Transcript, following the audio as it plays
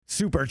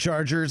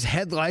superchargers,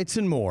 headlights,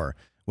 and more.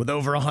 With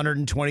over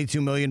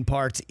 122 million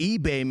parts,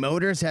 eBay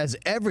Motors has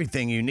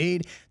everything you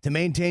need to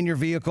maintain your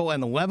vehicle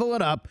and level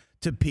it up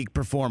to peak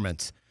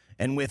performance.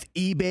 And with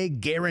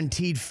eBay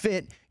Guaranteed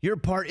Fit, your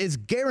part is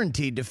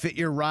guaranteed to fit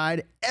your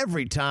ride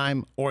every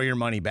time or your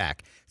money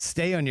back.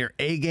 Stay on your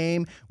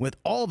A-game with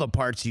all the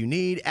parts you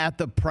need at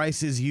the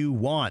prices you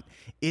want.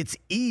 It's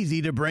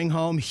easy to bring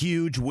home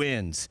huge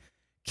wins.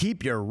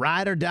 Keep your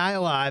ride or die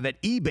alive at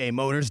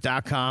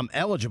ebaymotors.com.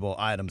 Eligible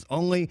items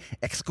only.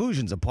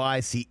 Exclusions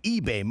apply. See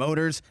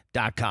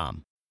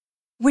ebaymotors.com.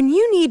 When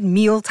you need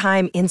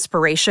mealtime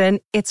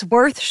inspiration, it's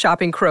worth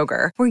shopping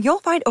Kroger, where you'll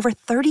find over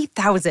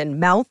 30,000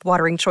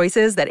 mouth-watering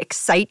choices that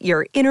excite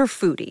your inner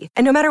foodie.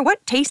 And no matter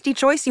what tasty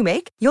choice you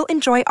make, you'll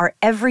enjoy our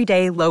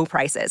everyday low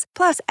prices,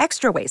 plus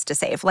extra ways to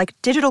save, like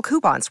digital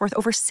coupons worth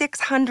over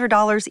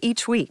 $600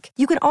 each week.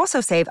 You can also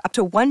save up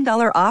to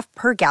 $1 off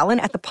per gallon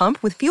at the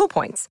pump with fuel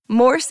points.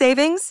 More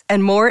savings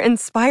and more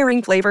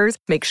inspiring flavors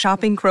make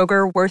shopping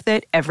Kroger worth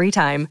it every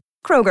time.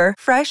 Kroger,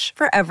 fresh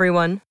for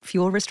everyone.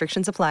 Fuel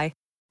restrictions apply.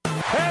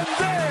 And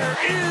there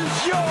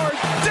is your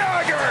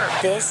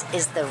dagger! This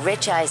is the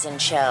Rich Eisen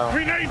Show.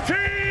 319!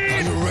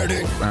 Are you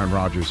ready? Aaron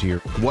Rodgers here.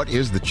 What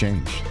is the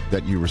change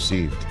that you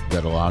received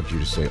that allowed you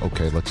to say,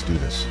 okay, let's do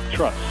this?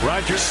 Trust.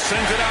 Rodgers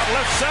sends it out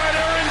left side.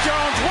 Aaron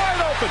Jones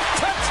wide open.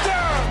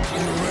 Touchdown! Are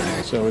you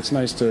ready? So it's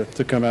nice to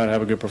come out,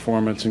 have a good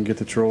performance, and get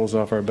the trolls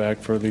off our back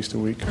for at least a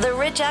week. The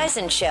Rich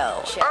Eisen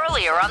Show.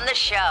 Earlier on the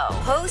show,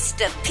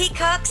 host of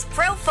Peacock's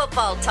Pro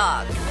Football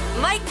Talk,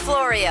 Mike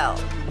Florio.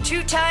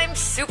 Two-time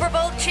Super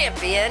Bowl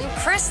champion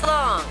Chris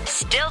Long.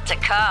 Still to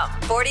come,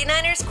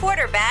 49ers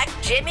quarterback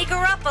Jimmy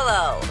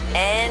Garoppolo.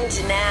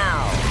 And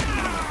now,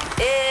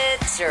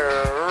 it's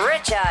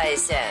Rich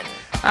Eisen.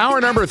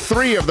 Hour number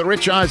 3 of the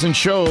Rich Eisen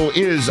Show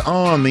is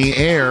on the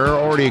air.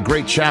 Already a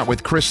great chat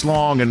with Chris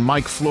Long and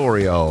Mike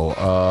Florio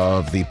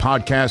of the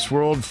podcast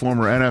world,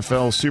 former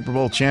NFL Super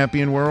Bowl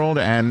champion world,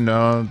 and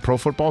Pro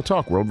Football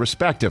Talk world,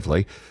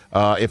 respectively.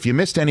 If you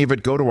missed any of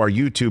it, go to our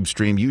YouTube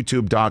stream,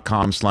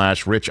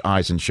 youtube.com/Rich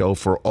Eisen Show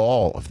for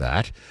all of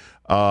that.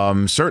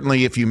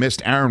 Certainly, if you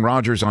missed Aaron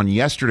Rodgers on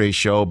yesterday's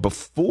show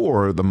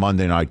before the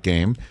Monday night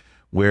game,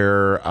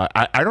 where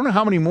I don't know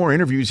how many more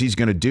interviews he's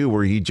going to do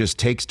where he just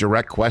takes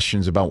direct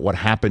questions about what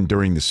happened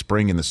during the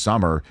spring and the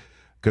summer,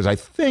 because I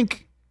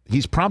think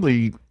he's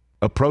probably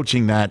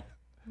approaching that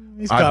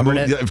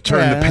I've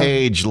turned the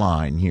page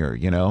line here,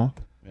 you know?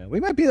 Yeah, we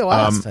might be the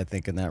last, I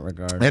think, in that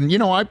regard. And, you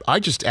know, I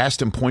just asked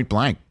him point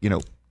blank, you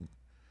know,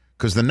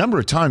 because the number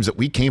of times that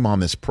we came on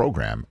this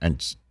program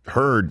and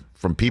heard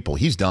from people,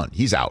 he's done,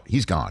 he's out,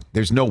 he's gone,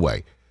 there's no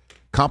way.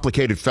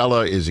 Complicated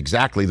fella is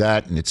exactly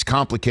that, and it's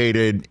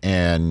complicated,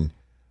 and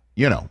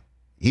you know,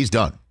 he's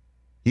done.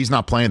 He's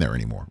not playing there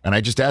anymore. And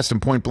I just asked him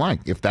point blank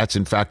if that's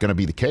in fact going to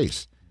be the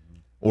case,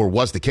 or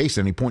was the case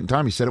at any point in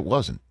time. He said it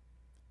wasn't.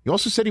 He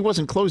also said he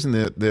wasn't closing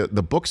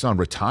the books on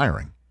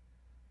retiring.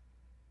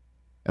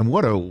 And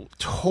what a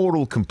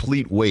total,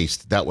 complete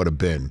waste that would have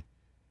been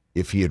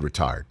if he had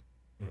retired.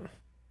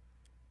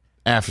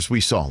 After we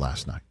saw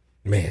last night.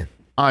 Man.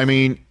 I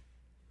mean,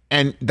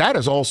 and that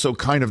is also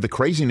kind of the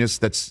craziness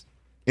that's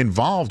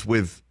involved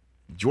with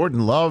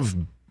Jordan Love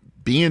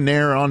being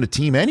there on the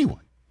team anyway.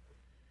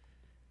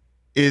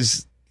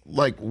 Is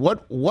like,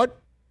 what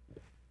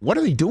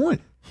are they doing?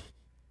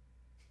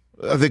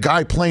 The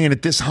guy playing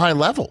at this high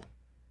level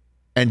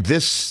and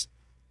this,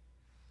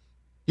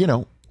 you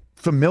know,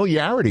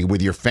 familiarity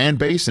with your fan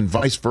base and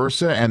vice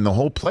versa and the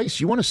whole place.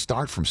 You want to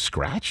start from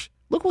scratch?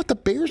 Look what the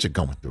Bears are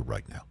going through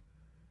right now.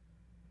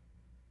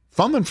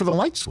 Fumbling for the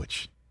light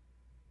switch.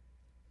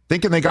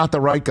 Thinking they got the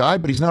right guy,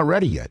 but he's not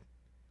ready yet.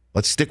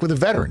 Let's stick with a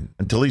veteran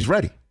until he's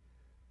ready.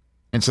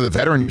 And so the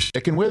veteran you're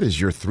sticking with is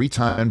your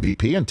 3-time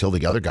MVP until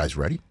the other guy's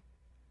ready.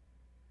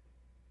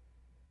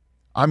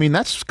 I mean,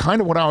 that's kind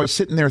of what I was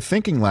sitting there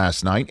thinking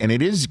last night, and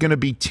it is going to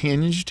be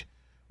tinged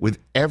with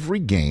every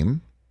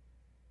game,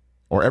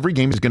 or every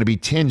game is going to be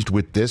tinged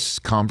with this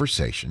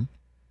conversation.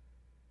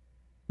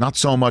 Not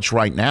so much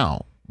right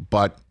now,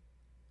 but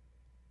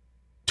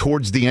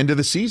towards the end of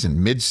the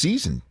season,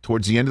 mid-season,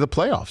 towards the end of the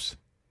playoffs.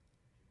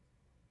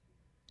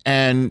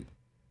 And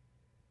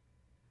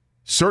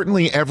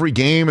certainly every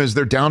game as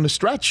they're down the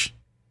stretch.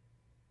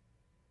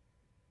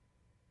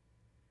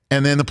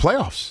 And then the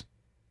playoffs.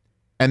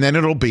 And then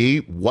it'll be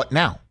what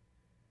now?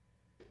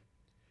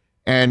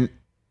 And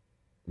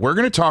we're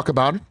going to talk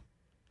about it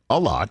a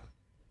lot.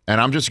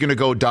 And I'm just going to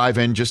go dive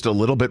in just a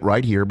little bit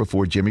right here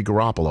before Jimmy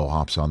Garoppolo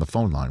hops on the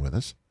phone line with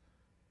us.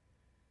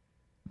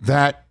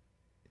 That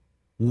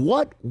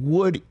what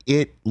would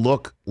it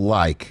look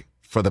like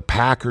for the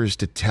Packers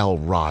to tell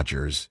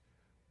Rodgers,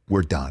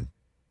 we're done?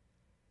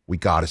 We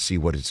got to see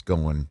what is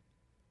going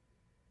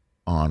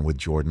on with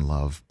Jordan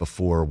Love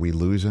before we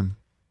lose him.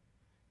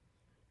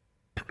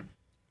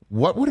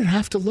 What would it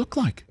have to look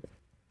like?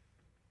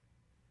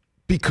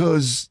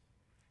 Because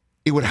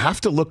it would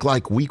have to look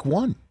like week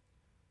 1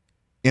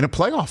 in a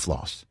playoff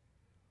loss,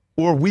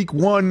 or week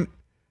 1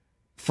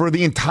 for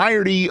the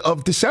entirety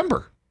of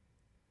December.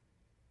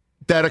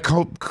 That a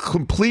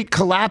complete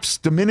collapse,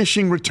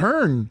 diminishing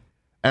return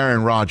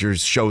Aaron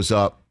Rodgers shows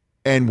up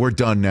and we're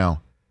done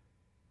now.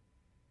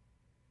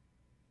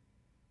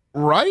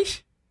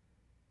 Right?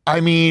 I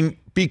mean,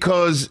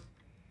 because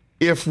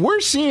if we're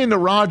seeing the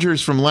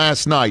Rodgers from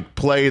last night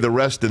play the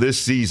rest of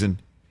this season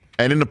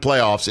and in the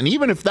playoffs, and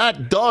even if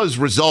that does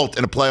result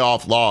in a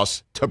playoff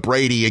loss to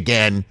Brady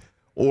again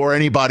or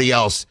anybody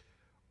else,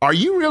 are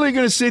you really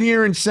going to sit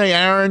here and say,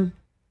 Aaron,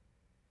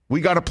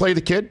 we got to play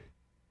the kid?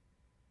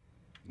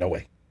 No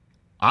way.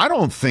 I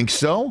don't think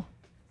so.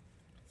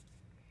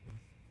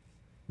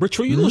 Rich,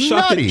 were you a little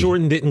shocked that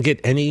Jordan didn't get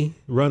any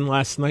run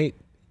last night,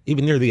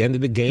 even near the end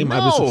of the game?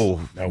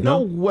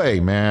 No way,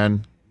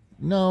 man.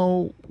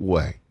 No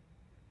way.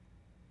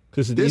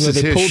 Because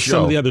they pulled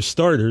some of the other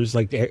starters,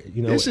 like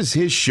this is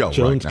his show.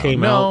 Jones right now.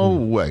 came out. out.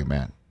 No way,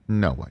 man.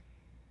 No way.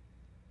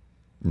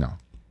 No,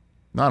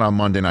 not on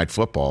Monday Night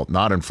Football.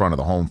 Not in front of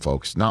the home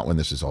folks. Not when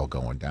this is all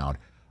going down.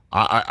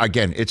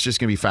 Again, it's just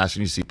going to be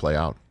fascinating to see play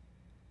out.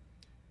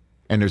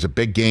 And there's a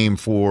big game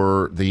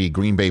for the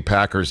Green Bay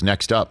Packers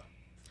next up.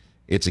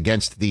 It's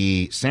against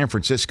the San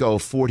Francisco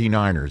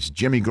 49ers.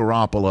 Jimmy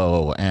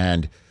Garoppolo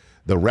and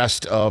the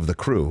rest of the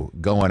crew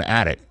going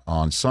at it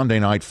on Sunday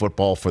Night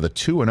Football for the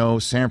 2-0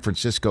 San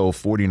Francisco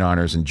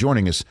 49ers. And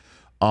joining us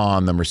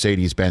on the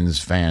Mercedes-Benz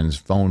fans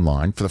phone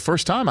line for the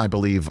first time, I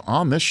believe,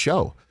 on this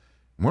show.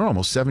 We're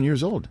almost 7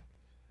 years old.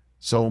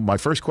 So my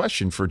first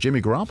question for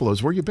Jimmy Garoppolo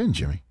is, where you been,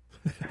 Jimmy?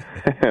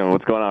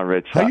 What's going on,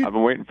 Rich? I've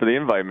been waiting for the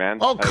invite, man.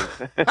 Oh,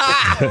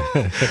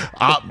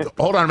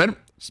 hold on a minute.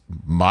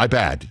 My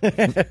bad.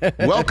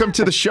 Welcome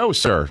to the show,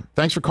 sir.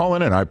 Thanks for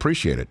calling in. I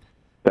appreciate it.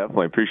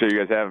 Definitely. Appreciate you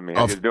guys having me.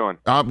 How you guys doing?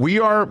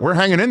 We're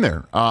hanging in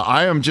there.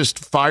 I am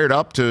just fired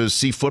up to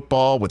see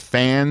football with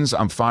fans.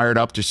 I'm fired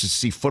up just to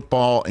see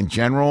football in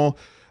general.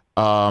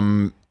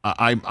 And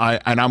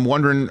I'm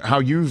wondering how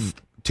you've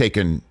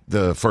taken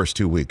the first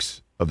 2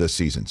 weeks of this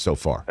season so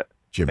far,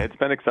 Jimmy. It's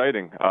been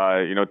exciting.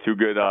 2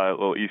 good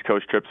little East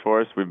Coast trips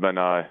for us. We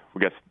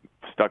got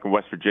stuck in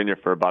West Virginia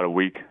for about a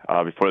week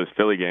before this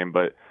Philly game,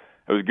 but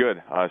it was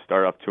good.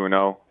 Started off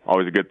 2-0.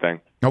 Always a good thing.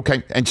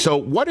 Okay, and so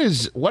what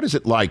is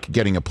it like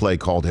getting a play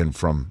called in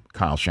from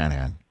Kyle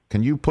Shanahan?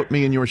 Can you put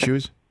me in your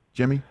shoes,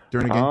 Jimmy,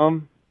 during a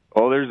game?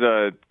 Well, there's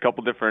a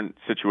couple different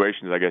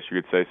situations, I guess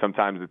you could say.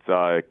 Sometimes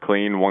it's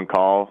clean, one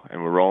call,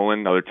 and we're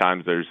rolling. Other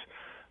times there's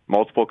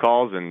multiple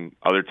calls, and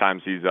other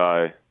times he's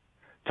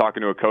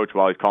talking to a coach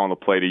while he's calling the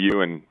play to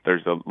you, and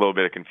there's a little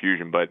bit of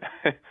confusion. But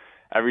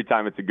every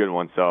time it's a good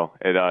one, so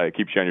it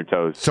keeps you on your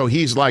toes. So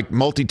he's like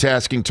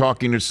multitasking,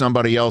 talking to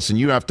somebody else, and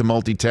you have to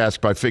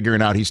multitask by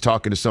figuring out he's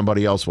talking to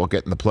somebody else while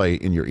getting the play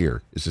in your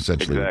ear. Is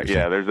essentially exactly.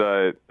 Yeah, there's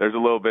a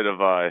little bit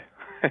of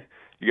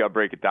you got to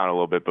break it down a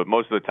little bit, but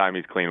most of the time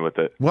he's clean with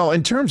it. Well,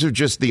 in terms of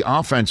just the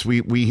offense,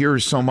 we hear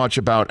so much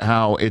about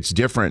how it's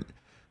different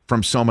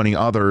from so many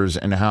others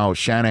and how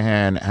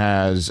Shanahan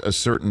has a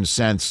certain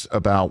sense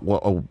about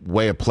what a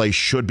way a play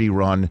should be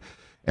run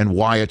and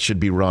why it should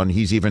be run.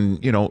 He's even,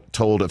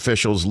 told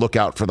officials, look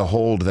out for the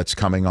hold that's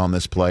coming on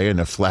this play, and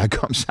a flag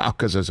comes out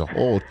because there's a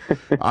hold.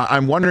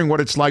 I'm wondering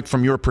what it's like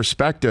from your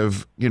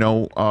perspective,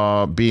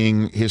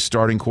 being his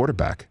starting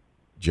quarterback,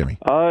 Jimmy.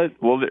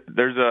 Well,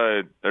 there's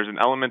an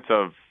element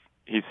of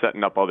he's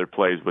setting up other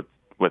plays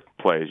with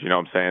plays, you know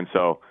what I'm saying?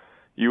 So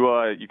you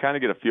kind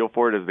of get a feel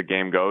for it as the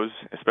game goes,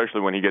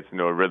 especially when he gets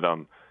into a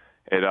rhythm.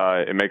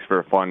 It makes for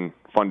a fun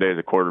day as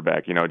a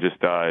quarterback.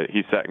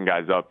 He's setting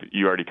guys up.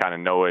 You already kind of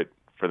know it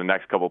for the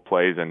next couple of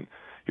plays, and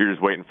you're just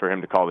waiting for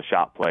him to call the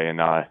shot play. And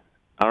I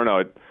don't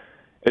know,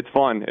 it's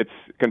fun. It's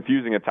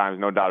confusing at times,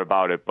 no doubt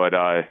about it. But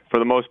for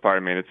the most part, I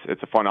mean,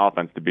 it's a fun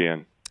offense to be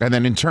in. And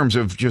then in terms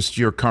of just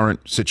your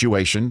current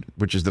situation,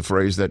 which is the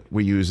phrase that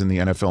we use in the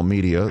NFL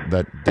media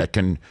that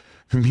can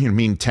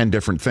mean 10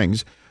 different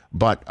things.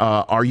 But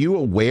are you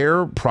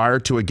aware prior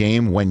to a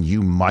game when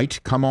you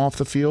might come off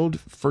the field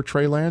for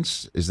Trey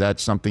Lance? Is that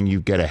something you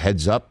get a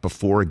heads up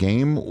before a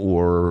game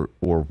or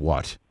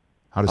what?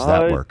 How does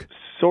that work?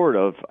 Sort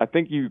of. I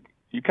think you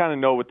kind of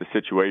know with the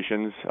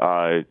situations.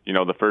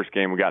 The first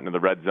game we got into the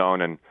red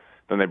zone, and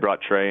then they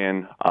brought Trey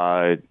in.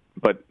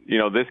 But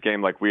this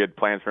game, like, we had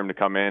plans for him to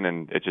come in,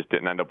 and it just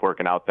didn't end up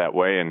working out that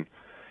way. And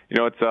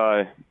it's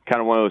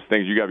kind of one of those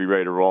things you got to be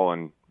ready to roll.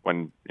 And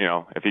when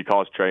if he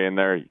calls Trey in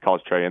there, he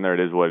calls Trey in there.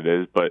 It is what it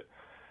is. But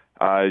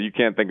you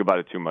can't think about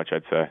it too much,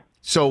 I'd say.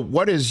 So,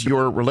 what is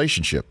your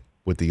relationship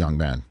with the young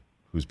man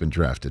who's been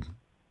drafted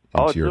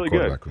into your really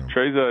good. Room?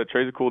 Trey's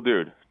a cool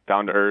dude,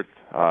 down to earth,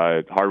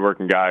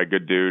 hardworking guy,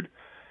 good dude.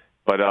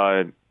 But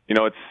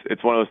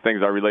it's one of those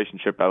things. Our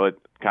relationship, I let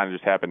kind of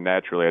just happen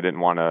naturally. I didn't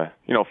want to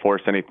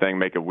force anything,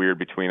 make it weird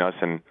between us,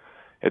 and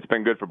it's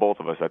been good for both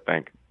of us, I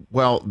think.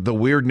 Well, the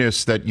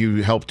weirdness that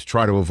you helped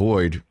try to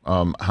avoid,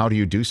 how do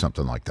you do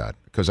something like that?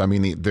 Because, I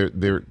mean,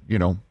 they're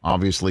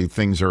obviously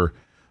things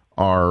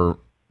are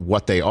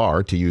what they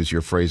are, to use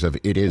your phrase of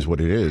it is what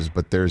it is,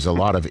 but there's a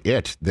lot of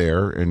it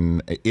there,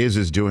 and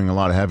is doing a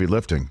lot of heavy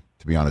lifting,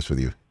 to be honest with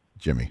you,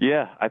 Jimmy.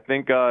 Yeah, I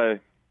think, I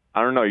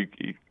don't know,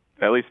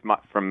 at least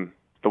from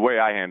the way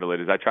I handle it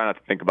is I try not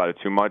to think about it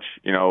too much.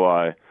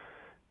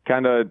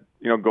 kind of,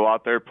 go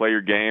out there, play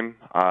your game,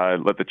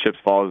 let the chips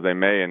fall as they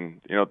may.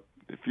 And,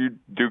 if you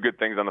do good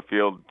things on the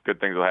field,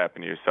 good things will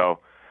happen to you. So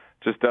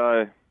just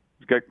got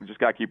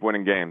to keep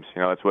winning games.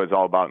 That's what it's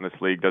all about in this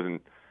league.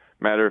 Doesn't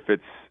matter if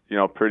it's,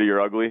 pretty or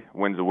ugly,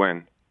 win's a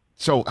win.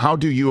 So how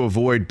do you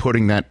avoid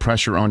putting that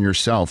pressure on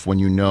yourself when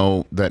you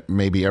know that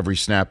maybe every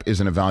snap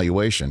is an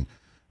evaluation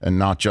and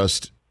not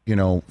just,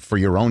 for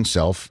your own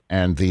self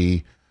and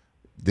the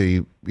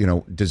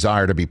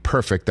desire to be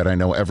perfect that I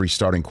know every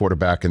starting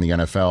quarterback in the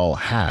NFL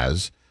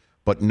has,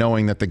 but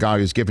knowing that the guy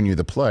who's giving you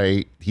the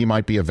play, he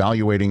might be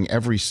evaluating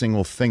every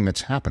single thing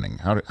that's happening.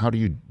 How do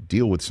you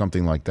deal with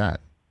something like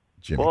that,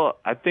 Jimmy? Well,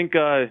 I think,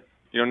 not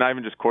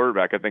even just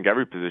quarterback. I think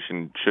every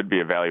position should be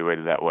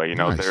evaluated that way.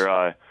 Nice.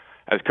 They're,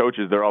 as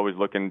coaches, they're always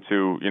looking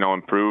to,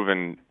 improve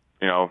and,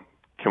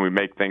 can we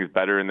make things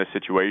better in this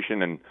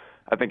situation? And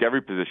I think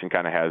every position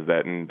kind of has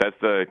that. And that's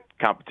the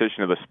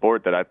competition of the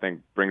sport that I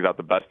think brings out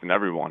the best in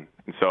everyone.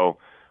 And so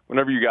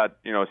whenever you got,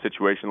 a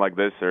situation like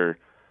this or,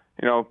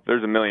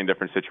 there's a million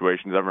different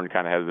situations, everyone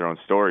kind of has their own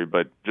story.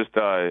 But just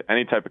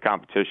any type of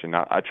competition,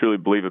 I truly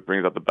believe it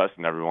brings out the best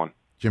in everyone.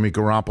 Jimmy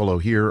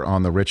Garoppolo here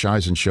on the Rich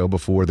Eisen Show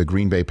before the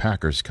Green Bay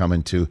Packers come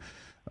into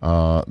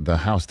the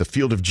house, the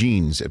Field of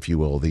Genes, if you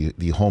will,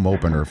 the home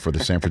opener for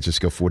the San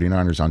Francisco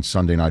 49ers on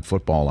Sunday Night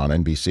Football on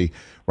NBC,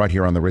 right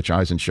here on the Rich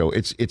Eisen Show.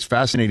 It's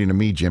fascinating to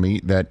me,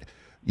 Jimmy, that,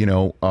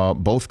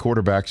 both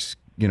quarterbacks,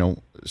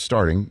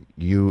 starting,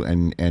 you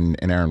and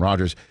Aaron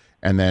Rodgers,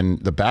 and then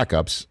the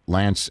backups,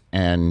 Lance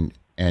and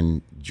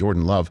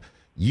Jordan Love,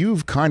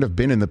 you've kind of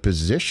been in the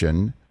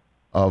position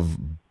of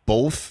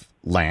both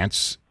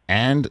Lance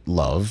and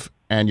Love,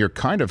 and you're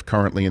kind of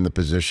currently in the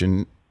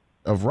position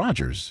of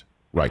Rodgers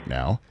right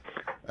now.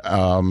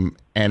 And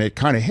it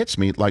kind of hits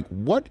me, like,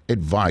 what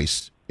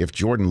advice, if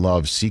Jordan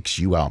Love seeks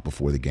you out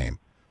before the game,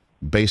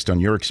 based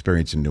on your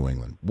experience in New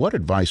England, what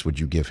advice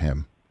would you give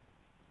him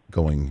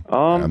going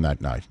on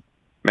that night?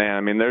 Man,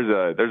 I mean, there's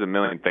a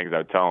million things I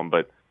would tell him,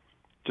 but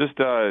just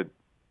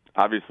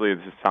obviously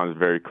this sounds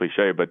very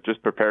cliche, but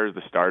just prepare as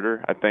the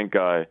starter. I think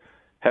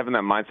having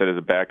that mindset as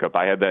a backup,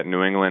 I had that in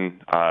New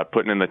England,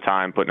 putting in the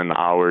time, putting in the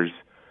hours.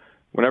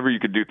 Whenever you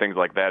could do things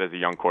like that as a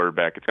young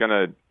quarterback, it's going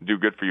to do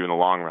good for you in the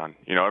long run.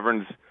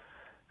 Everyone's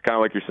kind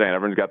of like you're saying,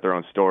 everyone's got their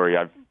own story.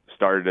 I've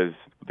started as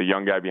the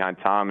young guy behind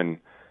Tom and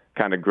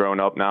kind of grown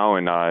up now,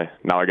 and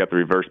now I got the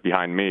reverse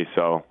behind me.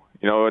 So,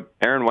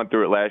 Aaron went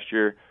through it last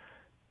year.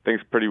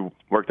 Things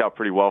worked out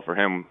pretty well for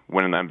him,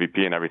 winning the MVP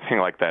and everything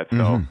like that.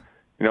 So,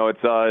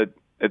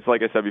 it's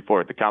like I said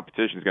before, the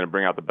competition is going to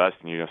bring out the best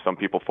in you. Some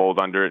people fold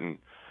under it and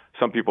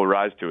some people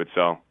rise to it.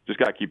 So just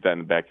got to keep that in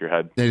the back of your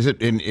head. Is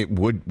it? And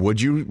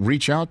would you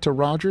reach out to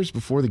Rodgers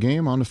before the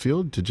game on the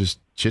field to just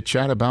chit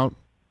chat about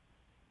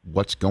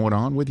what's going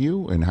on with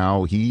you and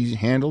how he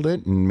handled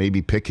it, and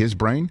maybe pick his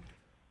brain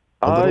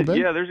a little bit?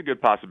 Yeah, there's a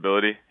good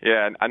possibility.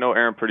 Yeah, I know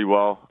Aaron pretty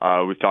well.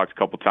 We've talked a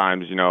couple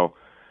times,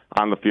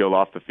 on the field,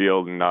 off the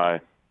field, and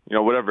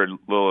whatever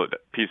little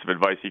piece of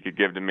advice he could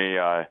give to me.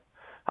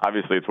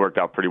 Obviously, it's worked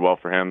out pretty well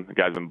for him. The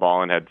guy's been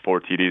balling, had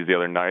 4 TDs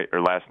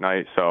last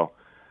night. So,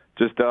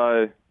 just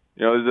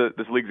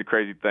this league's a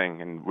crazy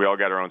thing, and we all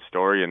got our own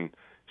story, and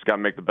just got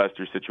to make the best of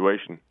your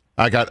situation.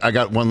 I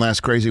got one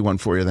last crazy one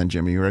for you, then,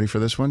 Jimmy. You ready for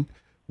this one?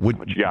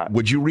 What you got?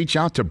 Would you reach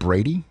out to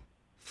Brady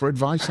for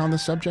advice on the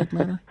subject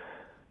matter,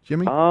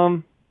 Jimmy?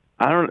 I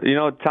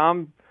don't.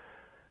 Tom.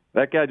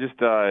 That guy just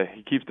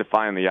he keeps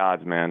defying the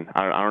odds, man.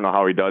 I don't know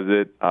how he does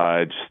it.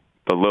 Just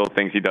the little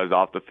things he does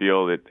off the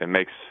field, it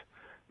makes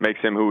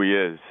him who he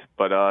is.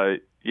 But I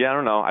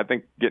don't know. I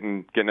think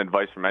getting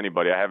advice from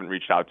anybody. I haven't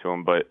reached out to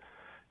him, but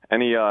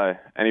any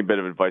bit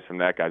of advice from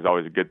that guy is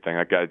always a good thing.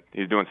 That guy,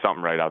 he's doing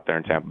something right out there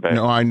in Tampa Bay.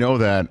 No, I know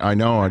that. I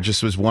know. I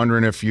just was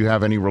wondering if you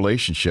have any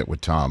relationship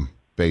with Tom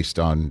based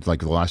on like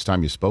the last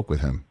time you spoke with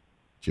him,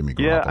 Jimmy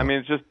Garoppolo. Yeah, I mean,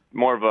 it's just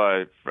more of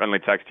a friendly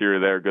text here or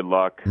there, good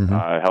luck,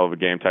 hell of a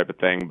game type of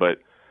thing. But,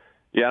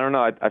 yeah, I don't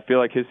know. I feel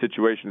like his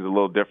situation is a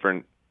little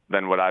different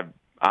than what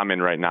I'm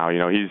in right now.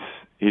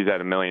 He's had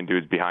a million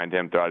dudes behind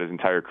him throughout his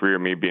entire career,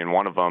 me being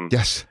one of them.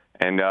 Yes.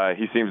 And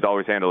he seems to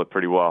always handle it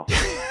pretty well.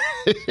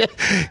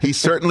 He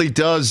certainly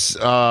does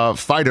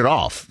fight it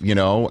off,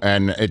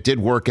 and it did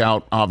work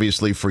out,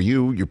 obviously, for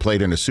you. You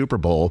played in a Super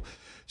Bowl.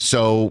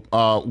 So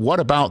what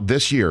about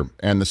this year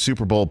and the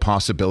Super Bowl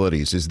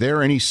possibilities? Is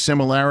there any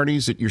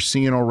similarities that you're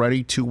seeing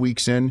already 2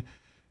 weeks in,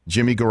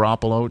 Jimmy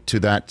Garoppolo, to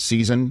that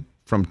season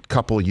from a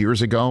couple of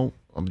years ago?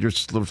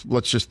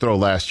 Let's just throw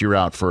last year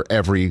out for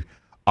every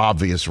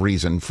obvious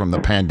reason, from the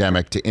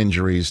pandemic to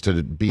injuries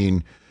to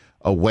being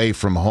away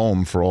from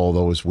home for all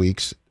those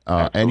weeks.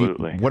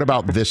 Absolutely. What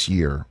about this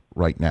year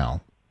right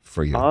now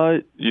for you?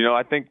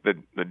 I think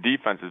the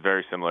defense is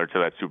very similar to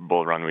that Super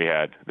Bowl run we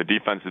had. The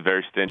defense is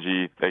very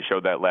stingy. They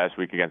showed that last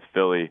week against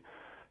Philly.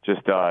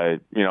 Just,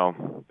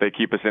 they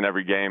keep us in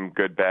every game,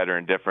 good, bad, or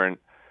indifferent.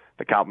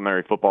 The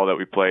complimentary football that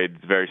we played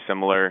is very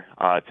similar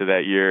to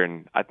that year.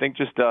 And I think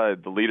just the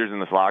leaders in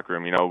this locker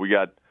room,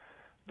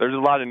 there's a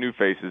lot of new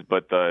faces,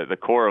 but the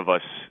core of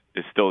us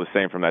is still the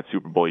same from that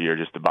Super Bowl year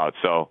just about.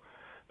 So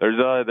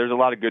there's a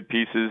lot of good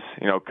pieces,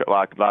 you know, a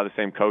lot of the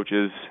same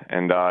coaches,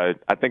 and I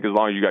think as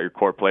long as you got your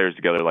core players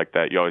together like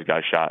that, you always got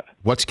a shot.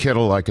 What's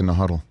Kittle like in the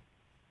huddle?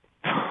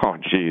 Oh,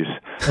 jeez.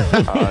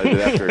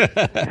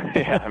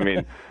 Yeah, I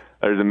mean,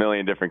 there's a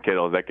million different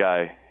Kittles. That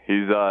guy,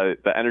 he's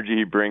the energy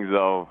he brings,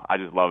 though, I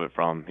just love it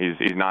from him.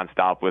 He's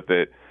nonstop with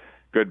it,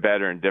 good,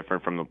 bad, or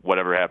indifferent from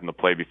whatever happened to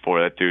play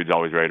before. That dude's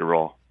always ready to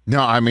roll. No,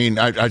 I mean,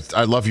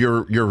 I love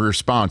your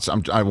response.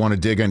 I want to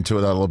dig into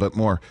that a little bit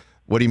more.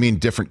 What do you mean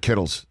different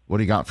Kittles? What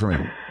do you got for me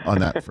on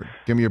that?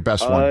 Give me your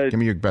best one. Give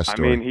me your best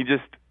story. I mean, he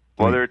just,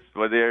 whether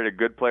they're a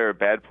good play or a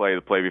bad play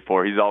to play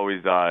before, he's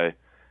always,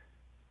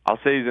 I'll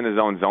say he's in his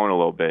own zone a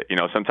little bit. You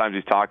know, sometimes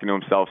he's talking to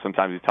himself,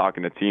 sometimes he's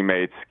talking to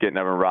teammates, getting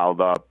everyone riled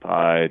up.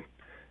 I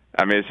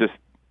mean, it's just,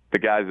 the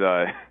guy's,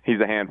 he's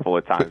a handful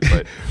at times,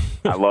 but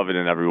I love it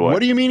in every way. What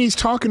do you mean he's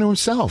talking to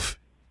himself?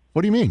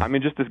 What do you mean? I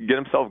mean, just to get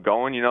himself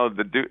going. You know,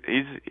 the dude,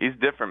 he's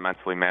different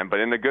mentally, man, but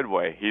in a good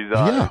way. He's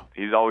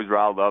always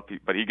riled up,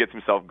 but he gets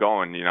himself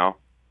going. You know.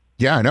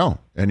 Yeah, I know,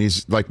 and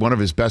he's like one of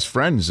his best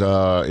friends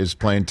is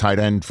playing tight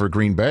end for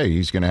Green Bay.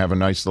 He's going to have a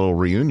nice little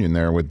reunion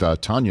there with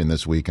Tunyon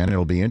this weekend.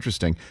 It'll be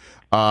interesting.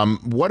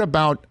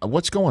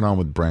 What's going on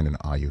with Brandon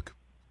Ayuk?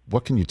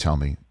 What can you tell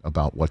me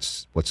about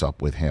what's up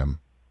with him?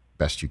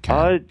 Best you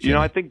can. You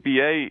know, I think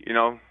BA. You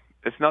know,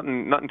 it's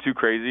nothing too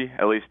crazy.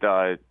 At least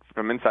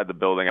from inside the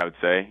building, I would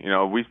say. You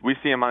know, we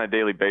see him on a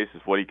daily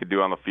basis, what he could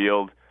do on the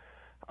field.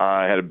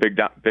 Had a big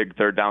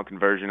third down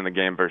conversion in the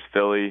game versus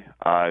Philly.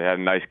 Had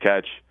a nice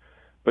catch.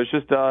 But it's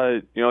just,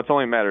 you know, it's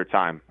only a matter of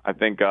time. I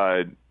think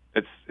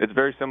it's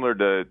very similar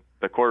to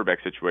the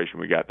quarterback situation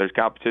we got. There's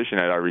competition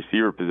at our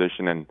receiver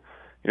position, and,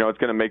 you know, it's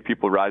going to make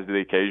people rise to the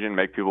occasion,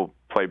 make people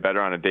play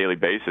better on a daily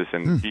basis.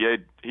 And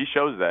he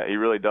shows that. He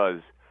really does.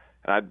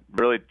 And I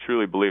really,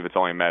 truly believe it's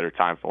only a matter of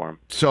time for him.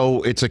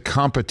 So it's a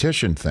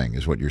competition thing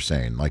is what you're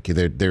saying. Like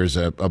there's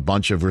a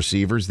bunch of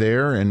receivers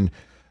there, and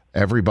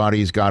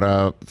everybody's got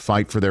to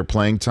fight for their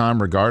playing time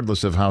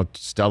regardless of how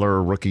stellar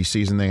a rookie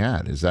season they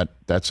had.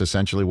 That's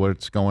essentially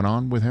what's going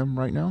on with him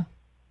right now?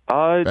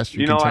 Best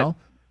you can tell?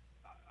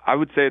 I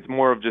would say it's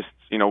more of just,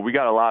 you know, we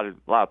got a lot of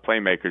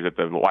playmakers at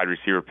the wide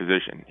receiver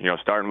position. You know,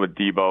 starting with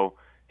Debo,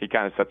 he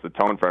kind of sets the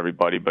tone for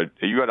everybody. But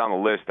you go down the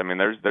list, I mean,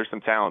 there's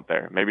some talent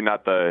there. Maybe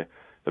not the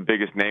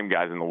biggest name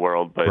guys in the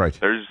world, but right.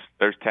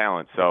 there's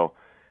talent. So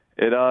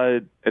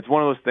it's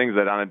one of those things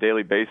that on a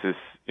daily basis,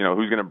 you know,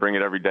 who's going to bring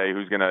it every day,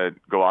 who's going to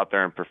go out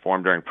there and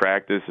perform during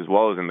practice as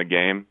well as in the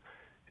game.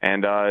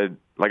 And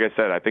like I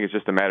said, I think it's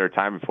just a matter of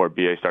time before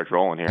BA starts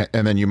rolling here.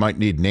 And then you might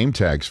need name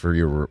tags for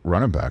your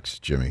running backs,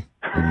 Jimmy,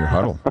 in your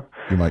huddle.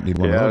 You might need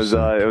one of those.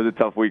 It was a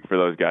tough week for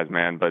those guys,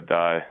 man. But,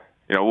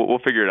 you know, we'll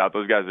figure it out.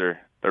 Those guys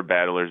they're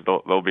battlers.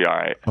 They'll be all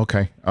right.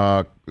 Okay.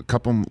 A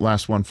couple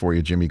last one for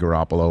you, Jimmy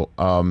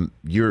Garoppolo.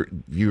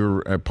 You're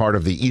a part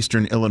of the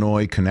Eastern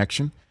Illinois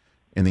connection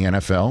in the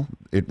NFL.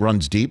 It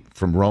runs deep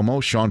from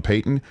Romo, Sean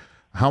Payton.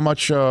 How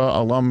much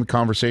alum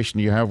conversation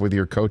do you have with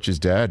your coach's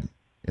dad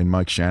and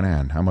Mike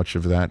Shanahan? How much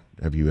of that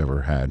have you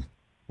ever had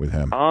with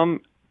him?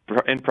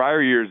 In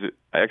prior years,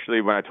 actually,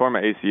 when I tore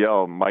my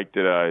ACL, Mike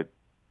did a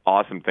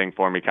awesome thing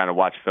for me, kind of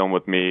watch film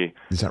with me.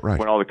 Is that right?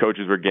 When all the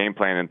coaches were game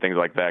planning and things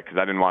like that, because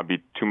I didn't want to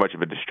be too much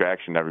of a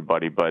distraction to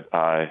everybody. But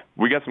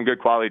we got some good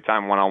quality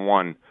time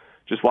one-on-one,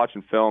 just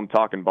watching film,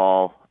 talking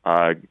ball,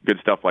 good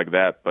stuff like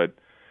that. But,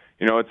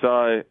 you know,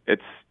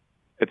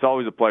 it's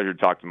always a pleasure to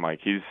talk to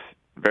Mike. He's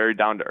very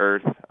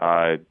down-to-earth,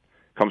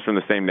 comes from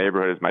the same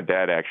neighborhood as my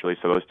dad, actually,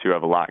 so those two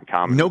have a lot in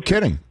common. No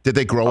kidding. Did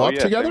they grow up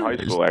together? Same high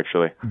school,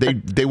 actually.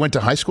 They went to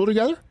high school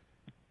together?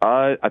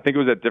 I think it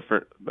was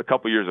a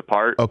couple years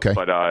apart. Okay.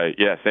 But,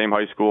 same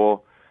high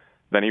school.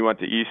 Then he went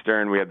to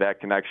Eastern. We had that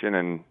connection.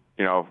 And,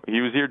 you know, he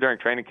was here during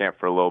training camp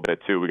for a little bit,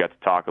 too. We got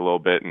to talk a little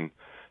bit and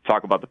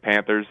talk about the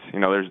Panthers. You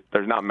know,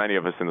 there's not many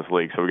of us in this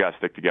league, so we got to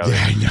stick together.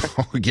 Yeah, I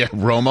know. Yeah,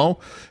 Romo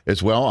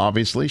as well,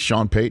 obviously.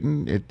 Sean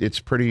Payton.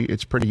 It's pretty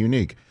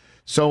unique.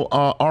 So,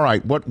 all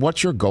right,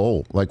 what's your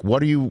goal? Like,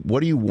 what do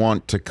you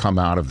want to come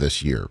out of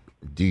this year?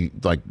 Do you,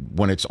 like,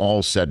 when it's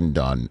all said and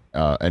done,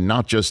 and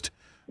not just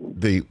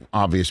the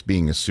obvious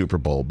being a Super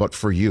Bowl, but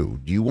for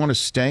you, do you want to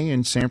stay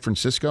in San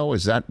Francisco?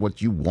 Is that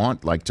what you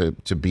want? Like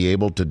to be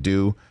able to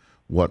do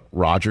what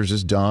Rodgers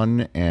has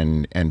done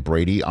and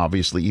Brady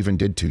obviously even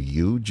did to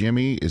you,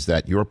 Jimmy? Is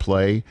that your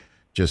play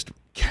just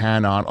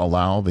cannot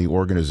allow the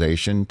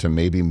organization to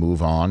maybe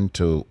move on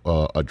to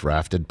a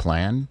drafted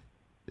plan?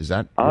 Is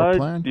that your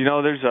plan? You know,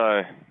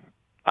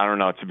 I don't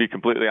know. To be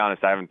completely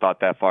honest, I haven't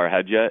thought that far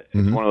ahead yet.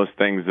 Mm-hmm. It's one of those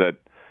things that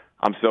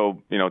I'm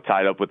so, you know,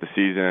 tied up with the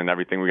season and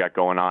everything we got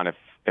going on.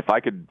 If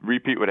I could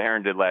repeat what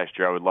Aaron did last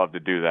year, I would love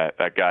to do that.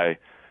 That guy,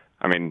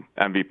 I mean,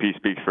 MVP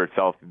speaks for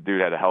itself. The dude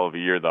had a hell of a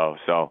year, though.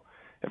 So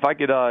if I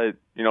could,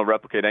 you know,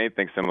 replicate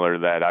anything similar to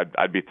that,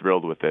 I'd be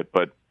thrilled with it.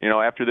 But, you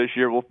know, after this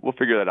year, we'll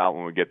figure that out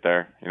when we get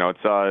there. You know,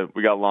 it's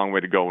we got a long way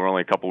to go. We're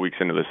only a couple weeks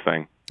into this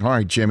thing. All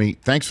right, Jimmy,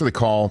 thanks for the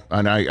call.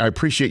 And I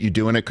appreciate you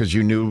doing it because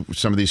you knew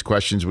some of these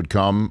questions would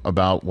come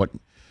about what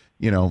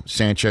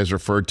Sanchez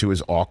referred to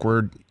as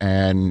awkward,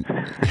 and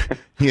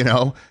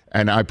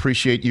and I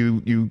appreciate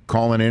you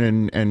calling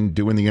in and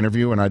doing the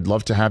interview, and I'd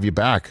love to have you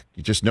back.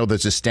 You just know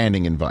there's a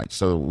standing invite,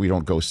 so we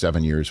don't go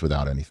 7 years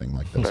without anything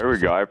like this. There we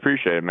go. I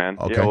appreciate it, man.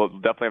 Okay. Yeah, we'll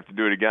definitely have to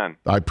do it again.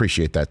 I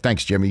appreciate that.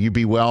 Thanks, Jimmy. You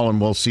be well,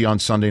 and we'll see you on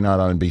Sunday night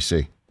on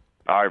NBC.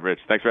 All right, Rich.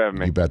 Thanks for having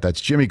me. You bet.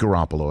 That's Jimmy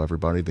Garoppolo,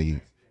 everybody, the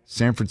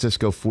San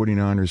Francisco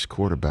 49ers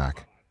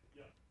quarterback.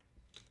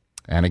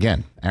 And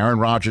again, Aaron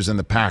Rodgers and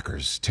the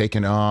Packers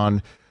taking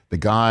on the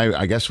guy,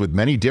 I guess, with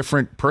many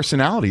different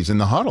personalities in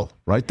the huddle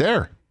right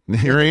there.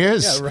 Here he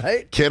is. Yeah,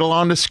 right. Kittle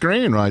on the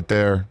screen right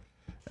there.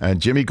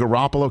 And Jimmy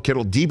Garoppolo,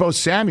 Kittle. Deebo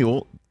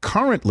Samuel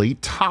currently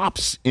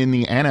tops in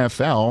the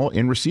NFL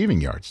in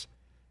receiving yards.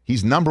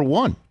 He's number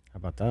one. How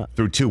about that?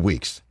 Through 2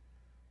 weeks.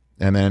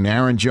 And then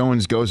Aaron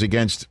Jones goes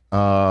against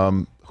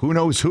who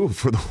knows who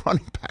for the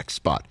running back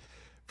spot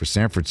for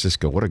San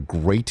Francisco. What a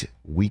great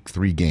Week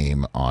 3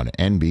 game on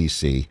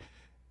NBC.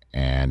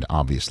 And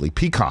obviously,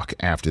 Peacock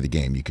after the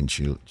game. You can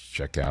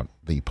check out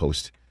the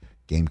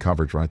post-game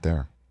coverage right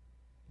there.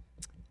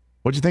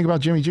 What'd you think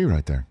about Jimmy G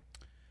right there?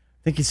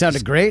 I think he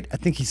sounded great. I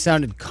think he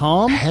sounded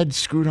calm. Head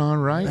screwed on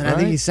right. And I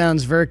think he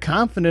sounds very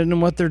confident in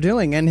what they're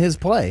doing and his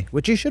play,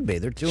 which he should be.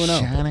 They're 2-0.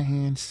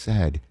 Shanahan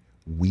said,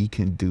 we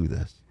can do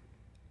this.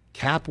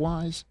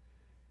 Cap-wise,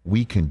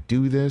 we can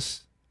do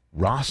this.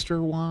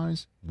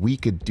 Roster-wise, we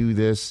could do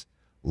this.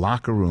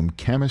 Locker room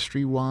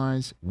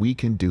chemistry-wise, we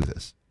can do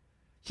this.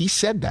 He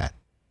said that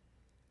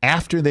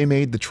after they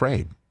made the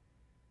trade.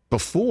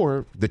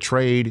 Before the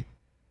trade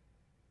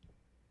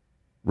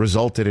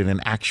resulted in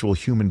an actual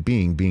human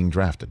being being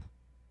drafted.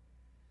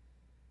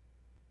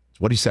 That's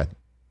what he said.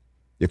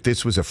 If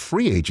this was a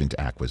free agent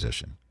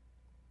acquisition,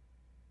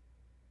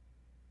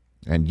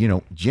 and,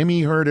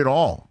 Jimmy heard it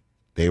all.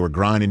 They were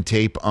grinding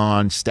tape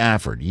on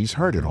Stafford. He's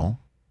heard it all.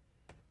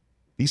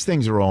 These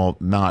things are all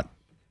not,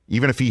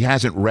 even if he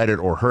hasn't read it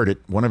or heard it,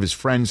 one of his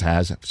friends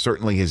has,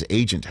 certainly his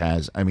agent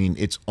has. I mean,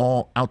 it's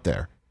all out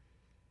there.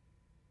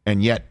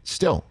 And yet,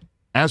 still,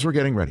 as we're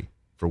getting ready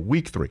for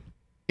Week 3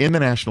 in the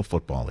National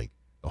Football League,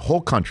 the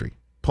whole country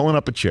pulling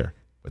up a chair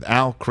with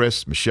Al,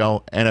 Chris,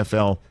 Michelle,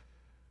 NFL,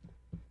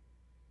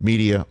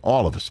 media,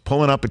 all of us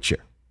pulling up a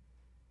chair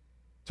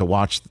to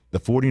watch the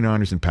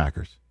 49ers and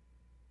Packers.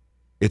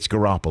 It's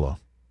Garoppolo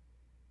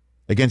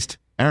against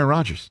Aaron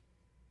Rodgers.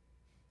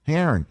 Hey,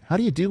 Aaron, how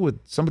do you deal with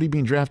somebody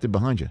being drafted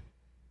behind you?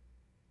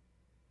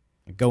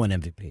 Going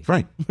MVP.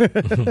 Right.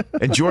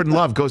 And Jordan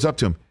Love goes up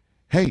to him.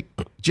 Hey,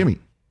 Jimmy,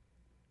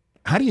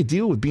 how do you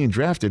deal with being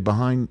drafted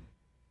behind,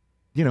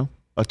 a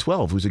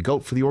 12 who's a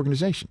GOAT for the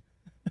organization?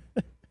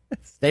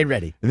 Stay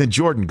ready. And then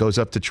Jordan goes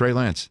up to Trey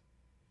Lance.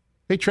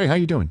 Hey, Trey, how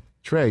you doing?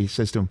 Trey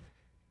says to him,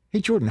 hey,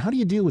 Jordan, how do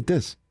you deal with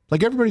this?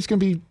 Like, everybody's going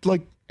to be,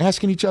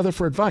 asking each other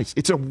for advice.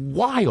 It's a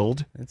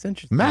wild matchup. It's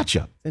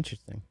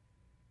interesting.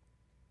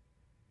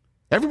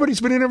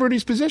 Everybody's been in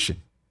everybody's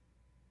position.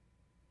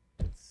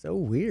 It's so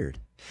weird.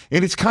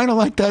 And it's kind of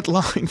like that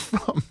line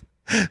from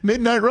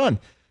Midnight Run.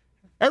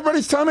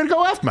 Everybody's telling me to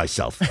go F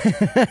myself.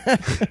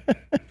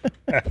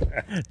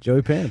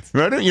 Joey Pants.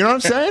 Right? You know what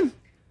I'm saying?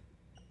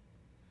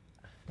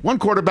 One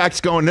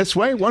quarterback's going this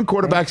way, one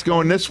quarterback's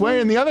going this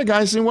way, and the other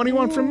guy's saying, what do you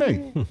want from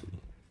me?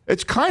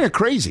 It's kind of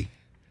crazy.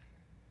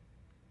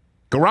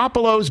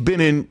 Garoppolo's been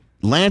in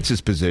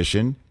Lance's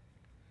position.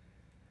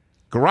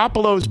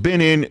 Garoppolo's been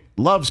in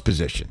Love's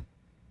position.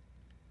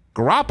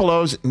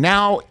 Garoppolo's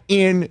now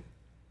in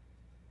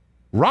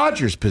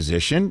Rodgers'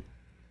 position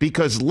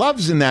because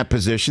Love's in that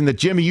position that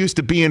Jimmy used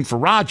to be in for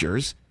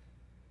Rodgers,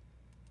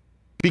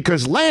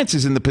 because Lance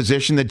is in the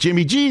position that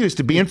Jimmy G used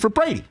to be in for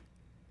Brady,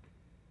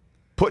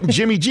 putting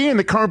Jimmy G in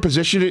the current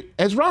position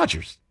as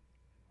Rodgers.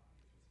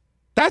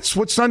 That's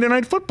what Sunday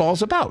Night Football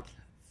is about.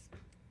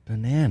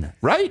 Bananas.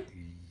 Right?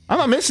 I'm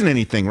not missing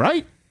anything,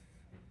 right?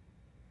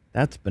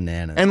 That's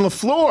bananas. And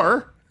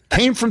LaFleur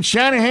came from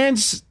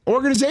Shanahan's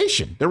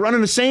organization. They're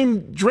running the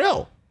same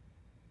drill.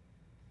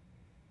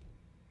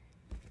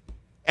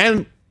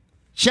 And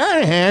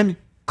Shanahan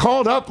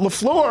called up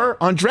LaFleur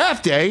on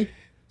draft day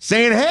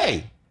saying,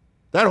 hey,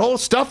 that whole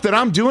stuff that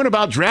I'm doing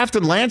about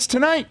drafting Lance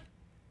tonight,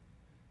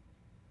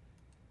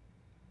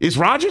 is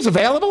Rodgers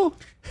available?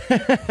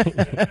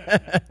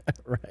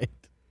 Right.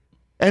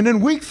 And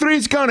then Week 3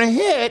 is going to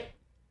hit,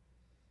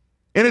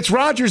 and it's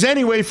Rodgers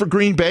anyway for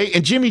Green Bay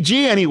and Jimmy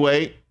G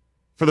anyway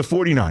for the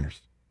 49ers.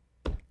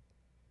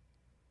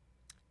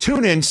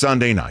 Tune in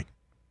Sunday night.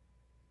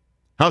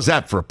 How's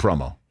that for a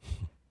promo?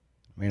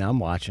 I mean, I'm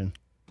watching.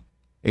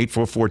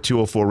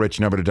 844-204-RICH,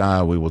 number to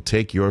dial. We will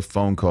take your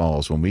phone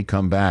calls when we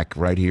come back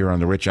right here on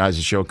the Rich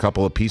Eisen Show. A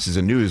couple of pieces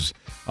of news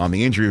on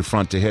the injury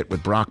front to hit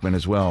with Brockman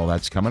as well.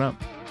 That's coming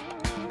up.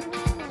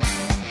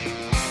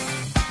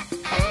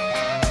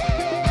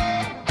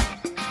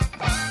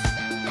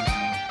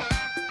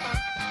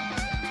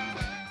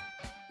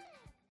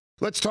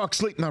 Let's talk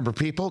Sleep Number,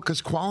 people,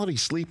 because quality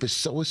sleep is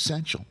so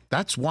essential.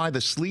 That's why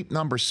the Sleep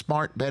Number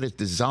smart bed is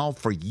designed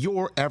for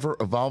your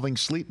ever-evolving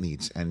sleep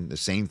needs, and the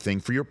same thing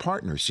for your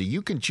partner, so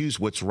you can choose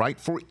what's right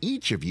for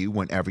each of you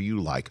whenever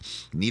you like.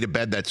 Need a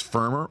bed that's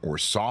firmer or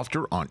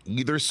softer on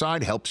either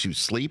side, helps you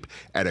sleep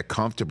at a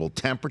comfortable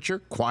temperature,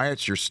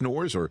 quiets your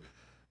snores or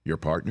your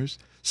partner's?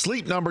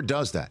 Sleep Number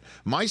does that.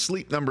 My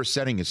Sleep Number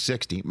setting is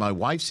 60. My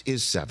wife's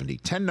is 70.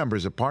 10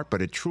 numbers apart,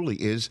 but it truly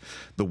is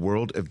the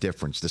world of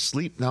difference. The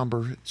Sleep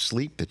Number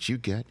sleep that you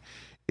get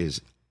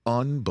is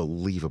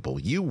unbelievable.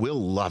 You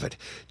will love it.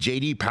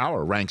 J.D.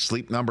 Power ranks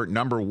Sleep Number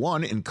number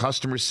 1 in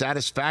customer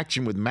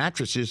satisfaction with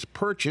mattresses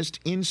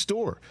purchased in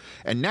store.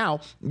 And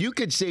now you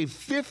could save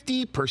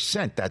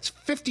 50%. That's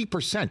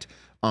 50%.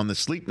 On the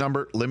Sleep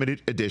Number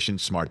limited edition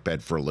smart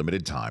bed for a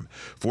limited time.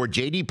 For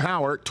J.D.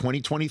 Power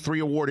 2023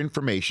 award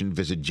information,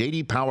 visit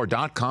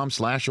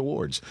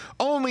jdpower.com/awards.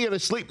 Only at a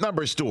Sleep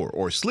Number store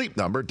or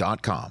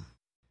sleepnumber.com.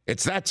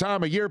 It's that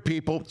time of year,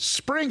 people.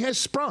 Spring has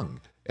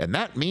sprung, and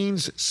that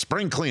means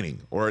spring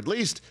cleaning, or at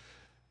least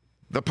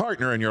the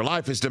partner in your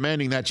life is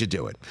demanding that you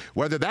do it.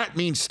 Whether that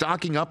means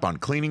stocking up on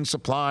cleaning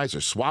supplies or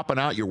swapping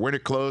out your winter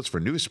clothes for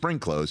new spring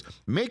clothes,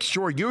 make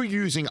sure you're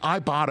using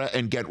Ibotta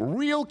and get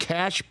real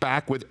cash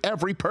back with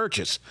every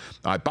purchase.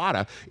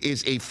 Ibotta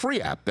is a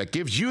free app that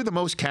gives you the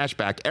most cash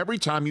back every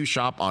time you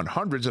shop on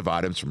hundreds of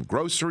items, from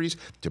groceries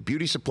to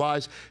beauty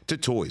supplies to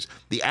toys.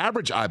 The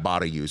average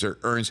Ibotta user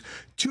earns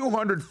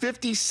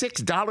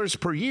 $256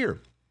 per year.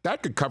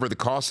 That could cover the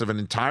cost of an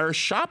entire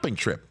shopping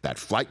trip, that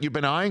flight you've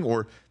been eyeing,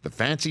 or the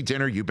fancy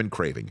dinner you've been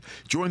craving.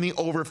 Join the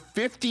over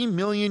 50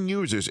 million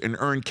users and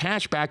earn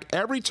cash back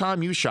every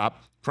time you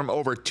shop from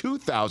over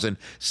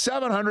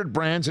 2,700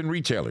 brands and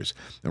retailers.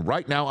 And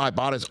right now,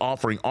 Ibotta is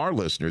offering our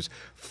listeners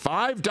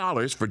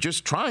 $5 for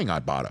just trying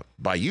Ibotta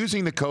by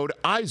using the code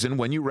EISEN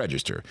when you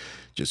register.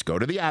 Just go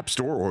to the App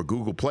Store or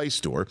Google Play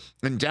Store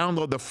and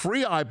download the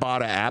free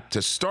Ibotta app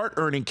to start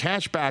earning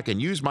cash back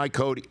and use my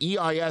code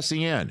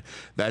EISEN.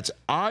 That's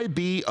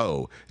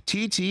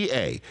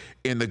IBOTTA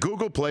in the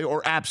Google Play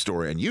or App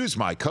Store and use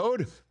my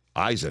code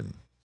EISEN.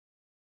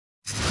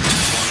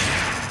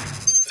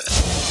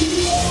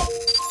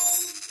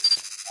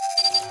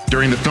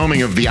 During the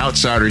filming of The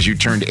Outsiders, you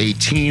turned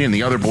 18 and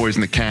the other boys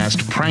in the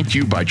cast pranked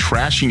you by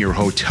trashing your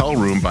hotel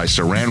room by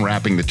saran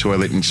wrapping the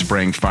toilet and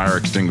spraying fire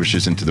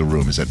extinguishers into the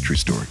room. Is that a true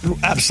story?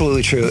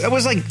 Absolutely true. It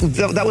was like,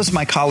 that was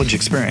my college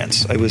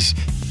experience. I was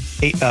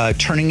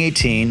turning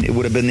 18. It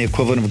would have been the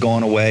equivalent of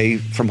going away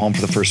from home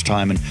for the first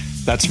time. And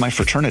that's my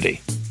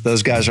fraternity.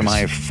 Those guys are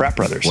my frat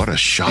brothers. What a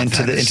shot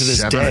into this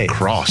 7 day.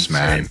 Across,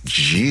 man.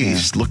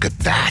 Jeez, Look at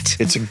that.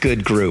 It's a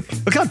good group.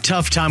 Look how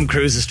tough Tom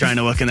Cruise is trying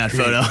to look in that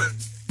photo.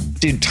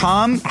 Dude,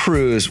 Tom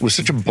Cruise was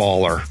such a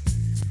baller.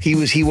 He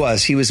was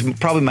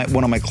probably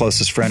one of my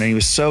closest friends, and he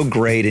was so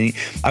great. And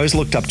I always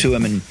looked up to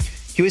him, and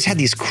he always had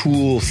these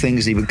cool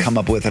things he would come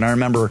up with. And I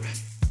remember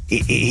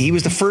he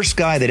was the first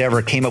guy that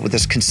ever came up with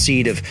this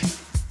conceit of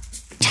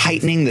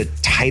tightening the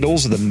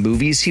titles of the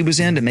movies he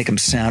was in to make them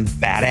sound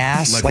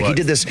badass. Like he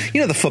did this,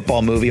 the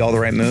football movie, All the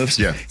Right Moves.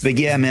 Yeah. But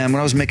yeah, man, when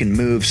I was making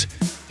moves,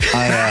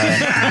 and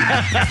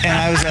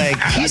I was like,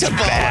 he's a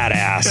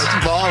badass.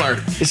 That's baller.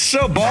 It's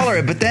so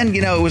baller. But then,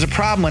 it was a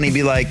problem when he'd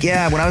be like,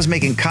 yeah, when I was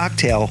making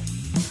Cocktail,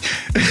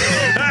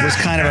 it was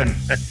kind of a,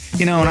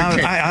 and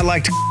I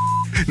liked.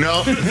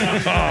 No,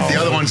 the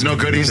other one's no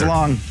good either. It was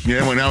long.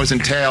 Yeah, when I was in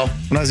Tail.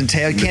 You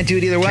can't do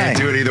it either way. Can't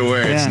do it either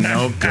way. Yeah. It's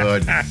no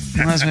good.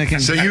 When I was making...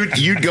 So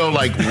you'd go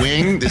like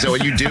wing? Is that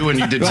what you do when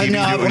you did TV?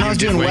 No, when I was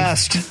doing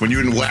West. When you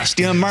were in West.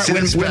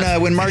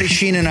 When Marty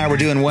Sheen and I were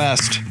doing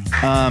West.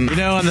 On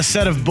the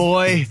set of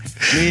Boy,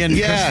 me and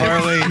Chris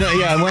Farley. When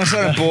I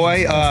set of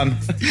Boy,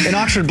 in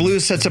Oxford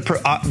Blues sets up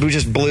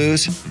just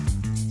blues.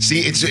 See,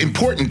 it's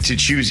important to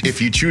choose.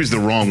 If you choose the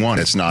wrong one,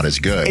 it's not as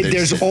good.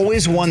 There's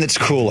always one that's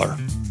cooler.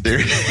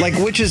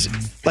 Which is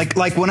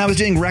when I was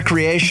doing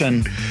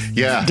Recreation,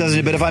 does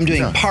it? But if I'm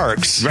doing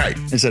Parks, right,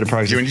 instead of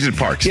Parks, you did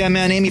Parks. Yeah,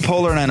 man, Amy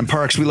Poehler and I in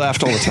Parks, we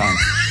laughed all the time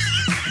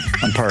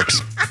on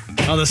Parks.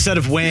 On the set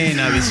of Wayne,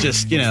 I was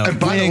just, And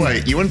by the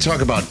way, you want to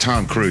talk about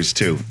Tom Cruise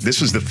too? This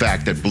was the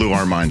fact that blew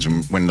our minds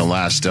when the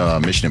last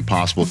Mission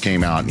Impossible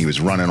came out, and he was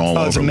running all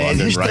over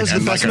London, right? Those are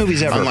the best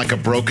movies ever. On like a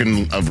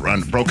broken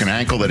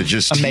ankle that had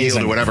just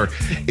healed or whatever.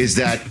 Is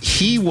that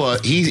he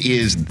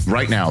is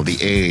right now the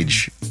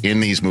age in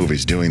these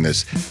movies doing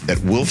this that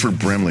Wilford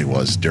Brimley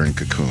was during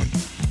Cocoon.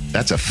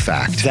 That's a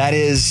fact.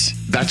 That's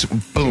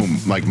boom,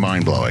 like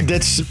mind blowing.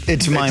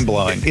 It's mind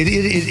blowing.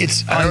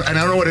 It's I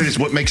don't know what it is.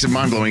 What makes it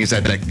mind blowing is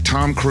that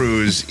Tom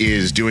Cruise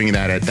is doing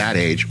that at that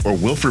age, or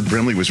Wilford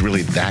Brimley was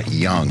really that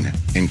young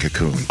in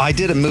Cocoon. I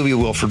did a movie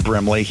with Wilford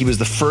Brimley. He was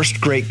the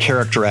first great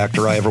character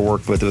actor I ever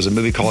worked with. It was a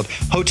movie called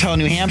Hotel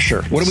New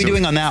Hampshire. What are we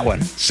doing on that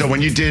one? So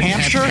when you did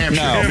Hampshire?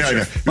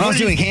 No. When I was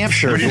doing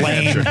Hampshire,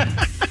 Lane.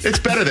 It's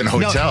better than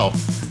Hotel. No.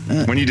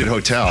 When you did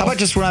Hotel. How about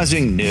just when I was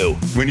doing New?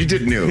 When you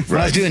did New, right.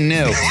 When I was doing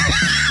New.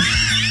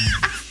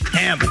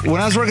 When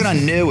I was working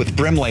on New with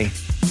Brimley.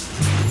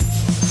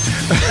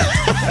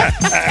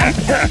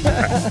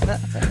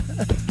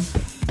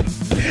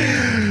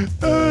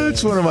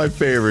 It's one of my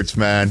favorites,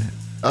 man.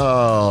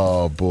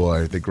 Oh,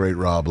 boy. The great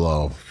Rob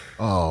Lowe.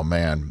 Oh,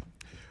 man.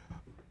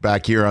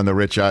 Back here on the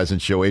Rich Eisen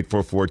Show,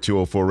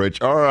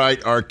 844-204-RICH. All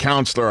right, our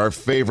counselor, our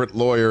favorite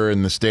lawyer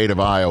in the state of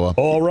Iowa.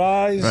 All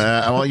rise.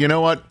 Well, you know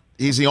what?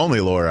 He's the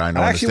only lawyer I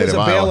know in the state of Iowa.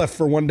 I actually was a bailiff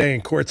for one day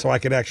in court, so I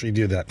could actually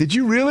do that. Did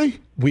you really?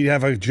 We'd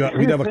have a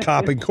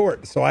cop in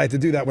court, so I had to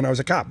do that when I was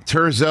a cop.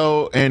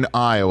 Terzo in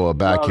Iowa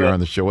back here on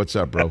the show. What's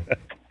up, bro?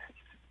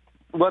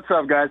 What's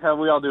up, guys? How are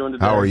we all doing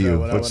today? How are you?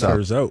 What's up?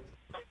 Terzo.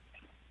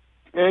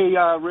 Hey,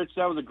 Rich,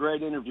 that was a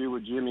great interview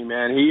with Jimmy,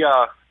 man.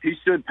 He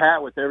stood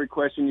pat with every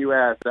question you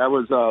asked. That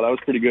was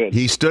pretty good.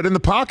 He stood in the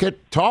pocket,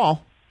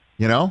 tall.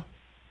 You know,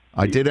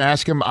 I did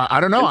ask him. I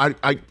don't know.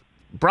 I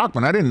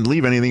Brockman, I didn't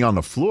leave anything on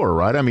the floor,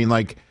 right? I mean,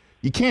 like,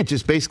 you can't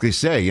just basically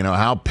say, you know,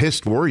 how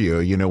pissed were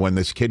you, you know, when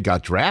this kid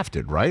got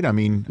drafted, right? I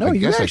mean, no, I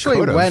you guess actually I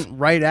could've. went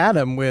right at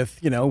him with,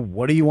 you know,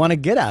 what do you want to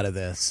get out of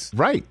this?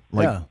 Right.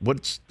 Like, Yeah.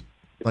 what's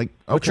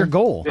your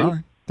goal? All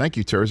right. Thank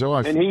you,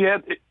 Terzo.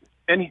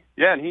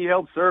 He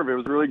held serve. It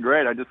was really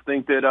great. I just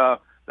think that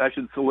that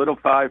should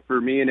solidify for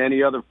me and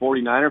any other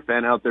 49er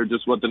fan out there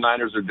just what the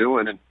Niners are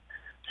doing, and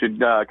should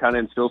kind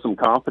of instill some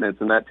confidence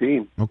in that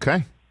team.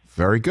 Okay.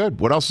 Very good.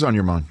 What else is on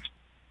your mind?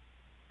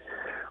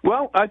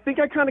 Well, I think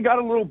I kind of got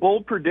a little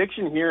bold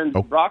prediction here, and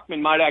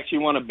Brockman might actually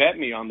want to bet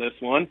me on this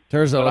one.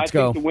 Terzo, let's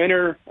go.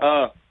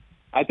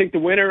 I think the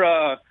winner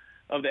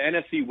of the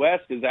NFC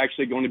West is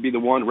actually going to be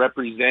the one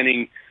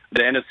representing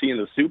the NFC in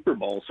the Super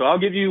Bowl. So I'll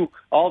give you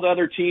all the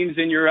other teams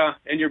in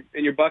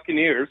your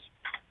Buccaneers,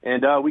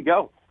 and we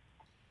go.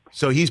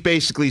 So he's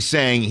basically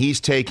saying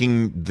he's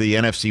taking the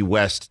NFC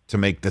West to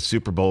make the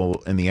Super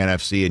Bowl in the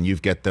NFC, and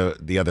you've got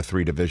the other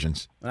three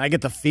divisions. And I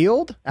get the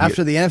field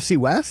after the NFC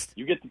West?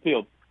 You get the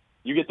field.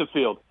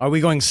 Are we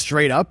going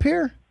straight up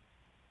here?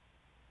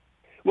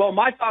 Well,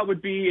 my thought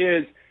would be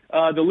is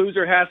the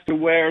loser has to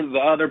wear the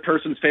other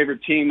person's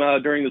favorite team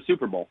during the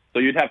Super Bowl. So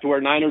you'd have to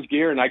wear Niners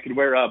gear, and I could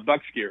wear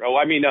Bucs gear.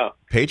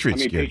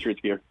 Patriots gear.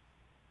 Patriots gear.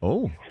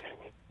 Oh.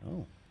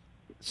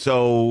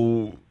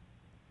 So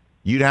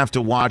you'd have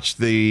to watch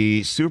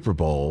the Super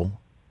Bowl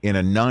in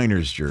a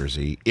Niners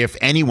jersey if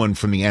anyone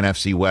from the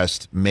NFC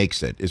West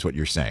makes it, is what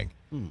you're saying.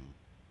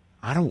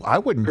 I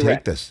wouldn't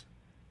take this.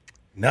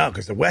 No,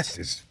 because the West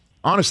is...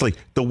 Honestly,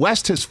 the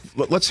West has...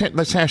 Let's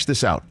hash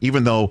this out.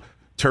 Even though,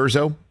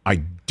 Terzo, I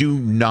do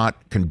not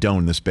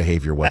condone this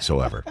behavior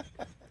whatsoever.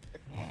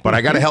 But I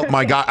got to help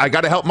my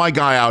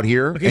guy out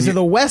here. Okay, so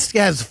the West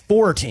has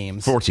 4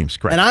 teams. 4 teams,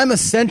 correct. And I'm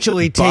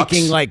essentially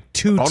taking like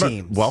 2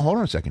 teams. Hold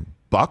on a second.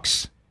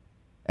 Bucks?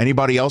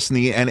 Anybody else in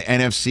the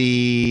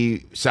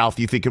NFC South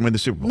you think can win the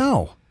Super Bowl?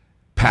 No.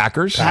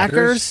 Packers?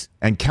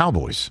 And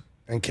Cowboys.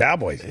 And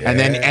Cowboys. Yeah.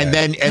 And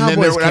then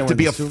there would have to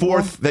be a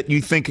 4th that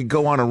you think could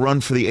go on a run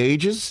for the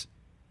ages?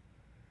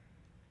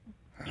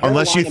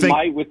 Unless you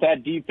think with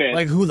that defense,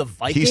 like who, the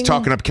Vikings? He's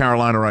talking up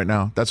Carolina right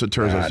now. That's what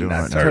Terzo's doing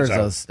right now.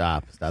 Terzo,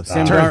 stop.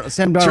 Sam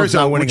Darnold's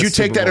not winning would you a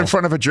Super take that Bowl. in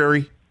front of a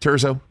jury,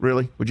 Terzo?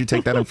 Really? Would you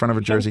take that in front of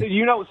a jersey?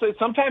 You know, so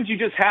sometimes you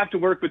just have to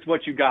work with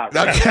what you got.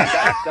 Right?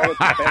 That's the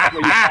best way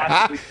you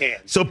possibly can.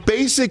 So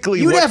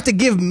basically, you'd have to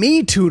give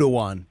me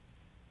 2-1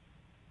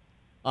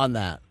 on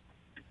that.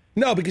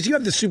 No, because you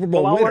have the Super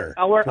Bowl winner.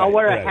 I'll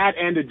wear a hat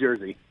and a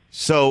jersey.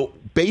 So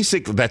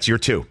basically, that's your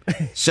 2.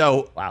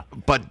 So, wow.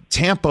 But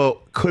Tampa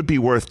could be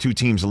worth 2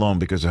 teams alone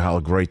because of how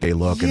great they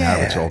look and how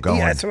it's all going.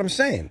 Yeah, that's what I'm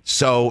saying.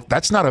 So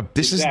that's not a.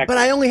 But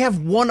I only have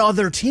one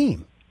other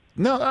team.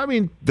 No, I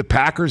mean the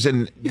Packers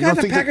and you got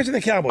the Packers and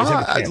the Cowboys.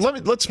 Let's be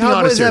honest.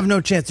 Cowboys have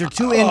no chance. They're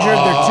too injured.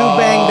 They're too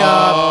banged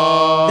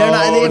up.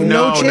 They have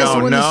no chance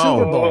to win the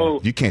Super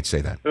Bowl. You can't say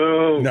that.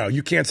 No,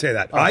 you can't say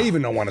that. I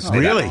even don't want to say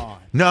really?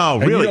 that. No,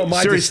 really. You know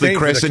Seriously,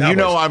 Chris, and you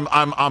know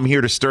Cowboys. I'm here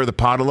to stir the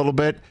pot a little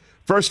bit.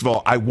 First of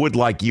all, I would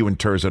like you and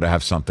Terzo to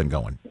have something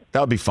going.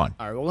 That would be fun.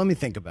 All right, well, let me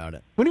think about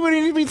it. What do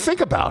you even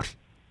think about?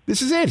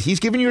 This is it. He's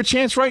giving you a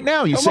chance right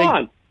now. Come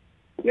on.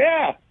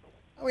 Yeah.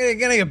 I'm going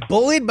to get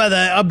bullied by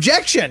the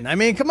objection. I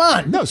mean, come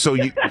on. No, so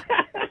you...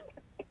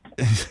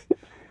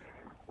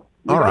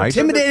 All right.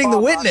 Intimidating the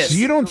witness. So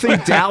you don't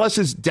think Dallas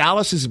is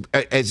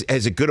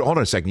as a good... Hold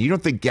on a second. You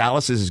don't think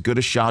Dallas is as good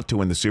a shot to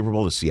win the Super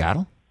Bowl as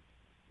Seattle?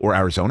 Or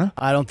Arizona?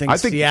 I don't think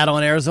Seattle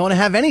and Arizona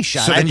have any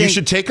shot. So then you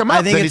should take them out.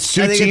 I think it's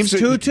 2 teams.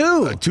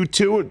 2-2.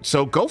 2-2.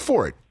 So go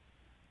for it.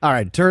 All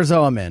right,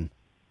 Terzo, I'm in.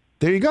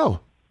 There you go.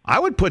 I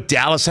would put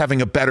Dallas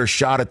having a better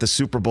shot at the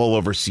Super Bowl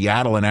over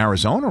Seattle and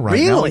Arizona right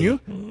now.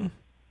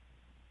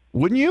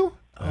 Wouldn't you?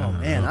 Oh,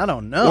 man, I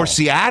don't know. Or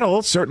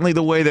Seattle, certainly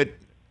the way that...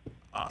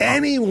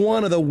 any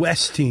one of the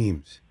West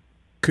teams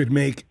could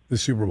make the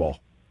Super Bowl.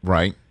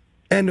 Right.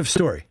 End of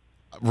story.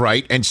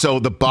 Right, and so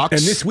the Bucs, and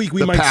this week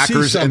we the might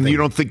Packers, see and you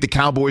don't think the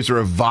Cowboys are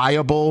a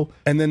viable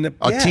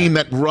team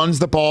that runs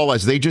the ball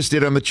as they just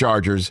did on the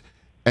Chargers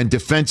and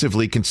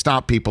defensively can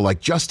stop people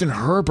like Justin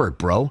Herbert,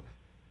 bro,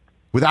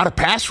 without a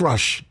pass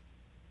rush,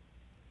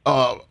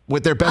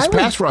 with their best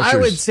pass rushers. I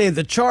would say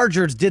the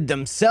Chargers did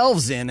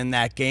themselves in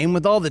that game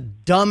with all the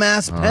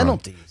dumbass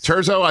penalties.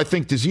 Terzo, I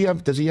think does he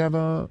have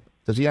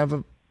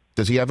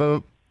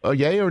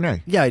yay or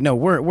nay? Yeah, no,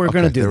 we're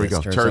going to do there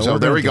this. We go. Terzo.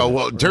 There we go.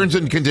 Well, terms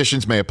and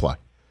conditions may apply.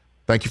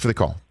 Thank you for the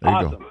call. There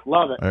you go.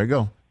 Love it. There you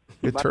go.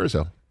 Get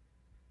Terzo.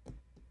 All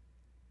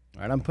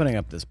right, I'm putting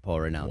up this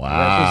poll right now. Wow.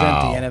 To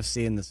represent the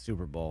NFC in the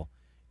Super Bowl.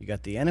 You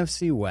got the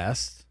NFC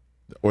West.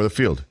 Or the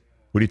field.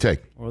 What do you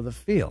take? Or the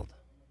field.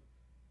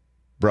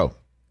 Bro,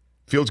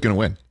 field's going to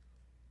win.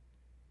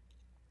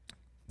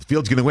 The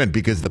field's going to win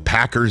because the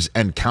Packers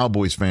and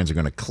Cowboys fans are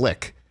going to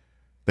click.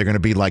 They're going to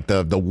be like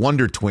the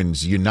Wonder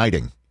Twins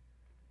uniting,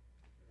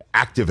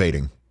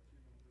 activating.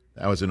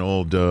 That was an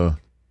old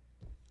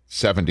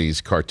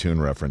 70s cartoon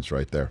reference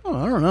right there. Oh,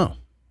 I don't know.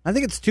 I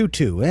think it's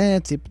 2-2.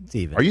 It's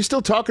even. Are you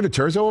still talking to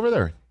Terzo over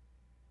there?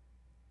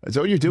 Is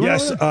that what you're doing?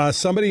 Yes.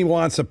 Somebody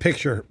wants a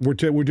picture. We're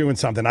doing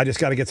something. I just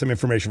got to get some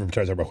information from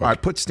Terzo real quick. All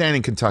right, put Stan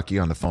in Kentucky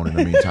on the phone in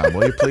the meantime,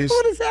 will you please?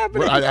 What is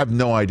happening? I have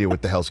no idea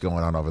what the hell's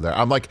going on over there.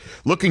 I'm like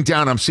looking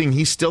down. I'm seeing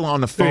he's still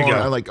on the phone.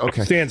 I'm like,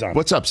 okay. Stan's on.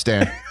 What's up,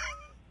 Stan?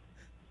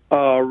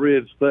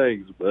 Rich,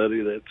 thanks,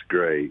 buddy. That's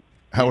great.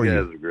 How are you?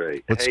 You guys are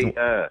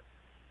great.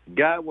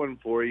 Got one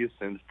for you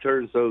since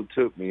Terzo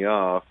took me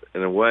off.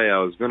 In a way, I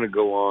was going to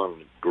go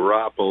on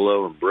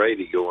Garoppolo and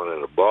Brady going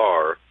in a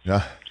bar.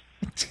 Yeah.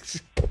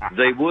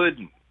 They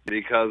wouldn't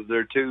because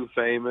they're too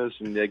famous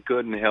and they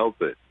couldn't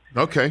help it.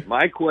 Okay.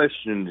 My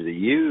question to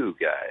you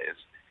guys,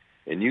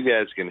 and you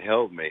guys can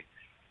help me,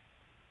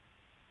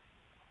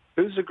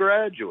 who's a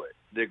graduate?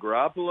 Did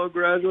Garoppolo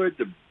graduate?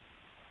 Did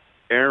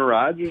Aaron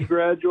Rodgers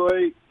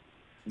graduate?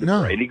 Did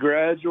Brady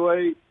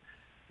graduate?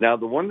 Now,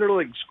 the Wonder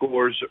League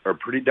scores are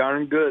pretty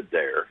darn good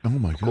there. Oh,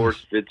 my Of gosh.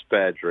 course,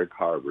 Fitzpatrick,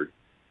 Harvard.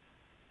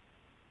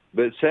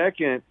 But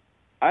second,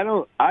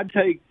 I'd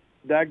take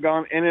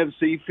daggone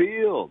NFC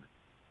field.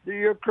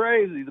 You're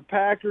crazy. The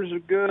Packers are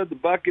good. The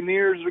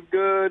Buccaneers are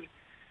good.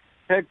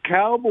 Heck,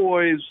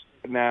 Cowboys,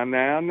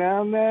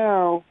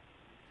 now.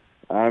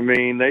 I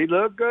mean, they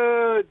look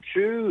good.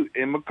 Shoot.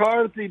 And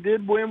McCarthy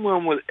did win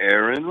one with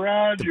Aaron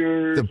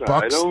Rodgers. The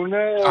Bucs, I don't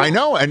know. I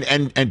know.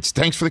 And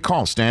thanks for the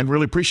call, Stan.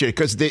 Really appreciate it.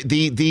 Because the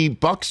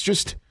Bucs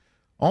just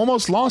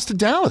almost lost to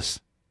Dallas.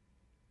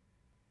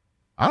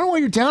 I don't know why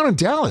you're down on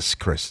Dallas,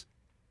 Chris.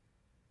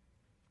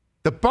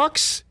 The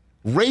Bucs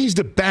raised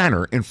a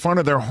banner in front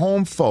of their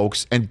home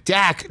folks, and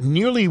Dak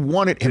nearly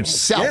won it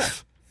himself. Yeah,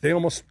 they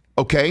almost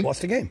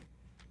lost the game.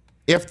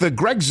 If the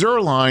Greg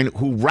Zuerlein,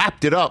 who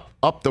wrapped it up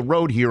the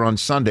road here on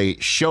Sunday,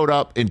 showed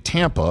up in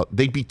Tampa,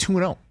 they'd be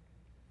 2-0.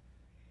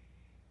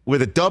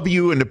 With a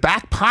W in the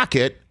back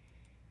pocket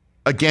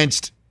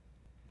against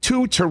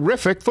two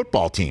terrific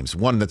football teams.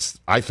 One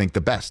that's, I think,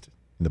 the best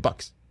in the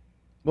Bucs.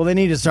 Well, they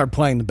need to start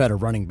playing the better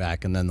running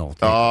back, and then they'll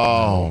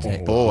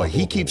take boy.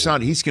 He keeps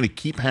on. He's going to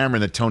keep hammering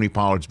that Tony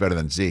Pollard's better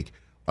than Zeke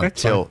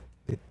until.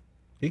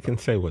 He can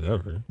say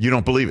whatever. You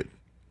don't believe it?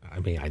 I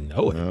mean, I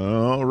know it.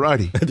 All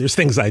righty. There's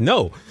things I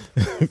know.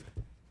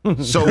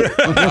 So it's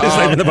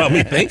not even about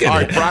me thinking. All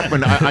right,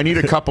 Brockman, I need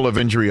a couple of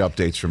injury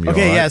updates from you.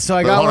 Okay, right? yeah, so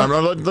I got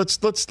Hold on. Let's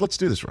do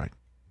this right.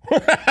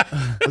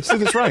 Let's do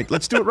this right.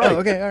 Let's do it right. Oh,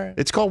 okay, all right.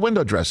 It's called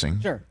window dressing.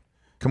 Sure.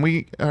 Can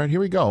we? All right, here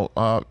we go.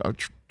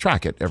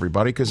 Track it,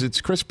 everybody, because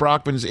it's Chris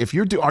Brockman's.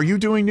 Are you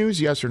doing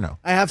news? Yes or no?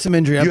 I have some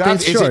injury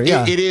updates. Sure,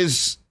 yeah. It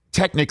is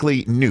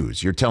technically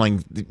news. You're telling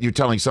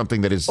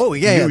something that is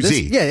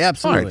newsy. Yeah,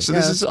 absolutely. All right, so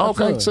this is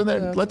okay. So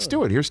then let's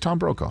do it. Here's Tom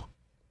Brokaw.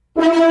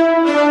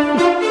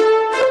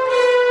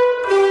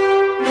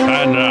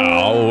 And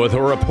now, with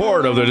a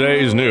report of the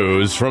day's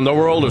news from the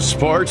world of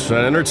sports and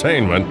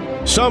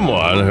entertainment,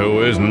 someone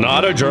who is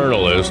not a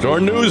journalist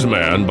or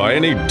newsman by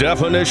any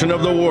definition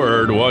of the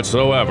word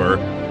whatsoever,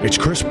 it's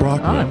Chris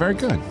Brockman. All right, very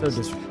good. So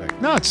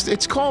disrespectful. No,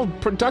 it's called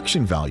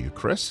production value,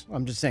 Chris.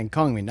 I'm just saying,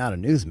 calling me not a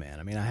newsman.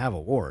 I mean, I have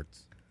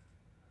awards.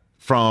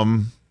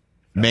 From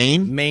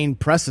Maine? Maine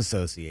Press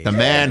Association. The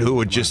man who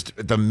would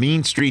the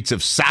mean streets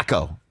of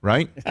Saco,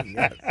 right?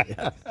 Yes.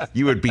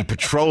 You would be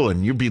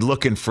patrolling. You'd be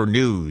looking for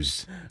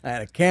news. I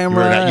had a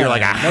camera. You're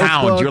like a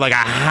hound. Notebook. You're like a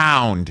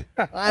hound.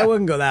 I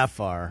wouldn't go that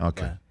far.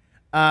 Okay.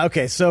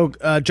 Okay, so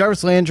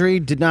Jarvis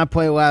Landry did not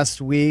play last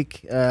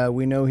week.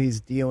 We know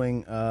he's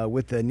dealing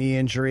with a knee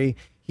injury.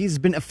 He's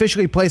been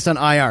officially placed on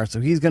IR, so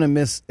he's going to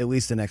miss at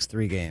least the next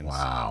 3 games.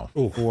 Wow.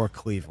 For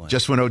Cleveland.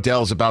 Just when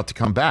Odell's about to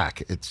come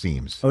back, it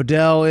seems.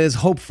 Odell is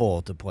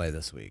hopeful to play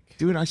this week.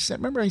 Dude,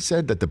 remember I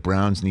said that the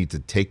Browns need to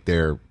take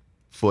their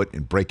foot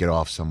and break it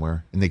off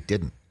somewhere, and they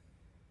didn't.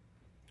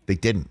 They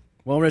didn't.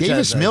 Well, Rich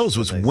Davis Mills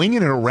was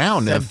winging it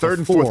around in the third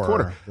and fourth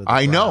quarter.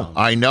 I know.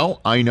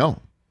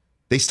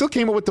 They still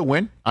came up with the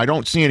win. I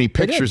don't see any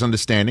pictures on the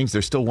standings.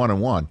 They're still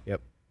 1-1.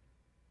 Yep.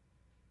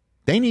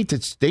 They need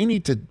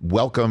to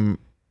welcome,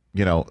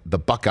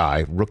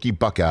 the rookie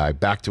Buckeye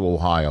back to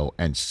Ohio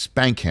and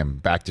spank him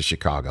back to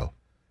Chicago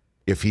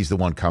if he's the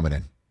one coming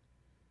in.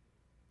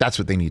 That's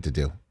what they need to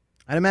do.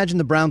 I'd imagine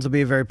the Browns will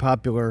be a very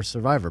popular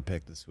survivor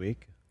pick this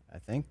week, I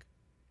think.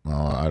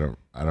 Well,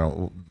 I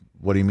don't.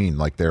 What do you mean?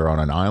 Like they're on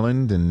an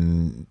island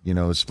and,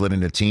 split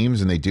into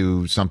teams and they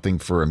do something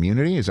for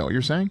immunity? Is that what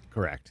you're saying?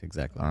 Correct.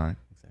 Exactly. All right.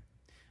 Exactly.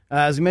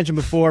 As we mentioned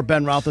before,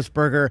 Ben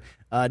Roethlisberger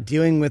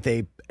dealing with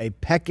a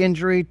pec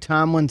injury.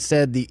 Tomlin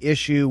said the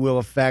issue will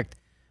affect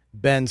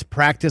Ben's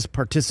practice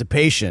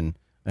participation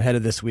ahead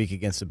of this week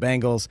against the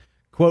Bengals.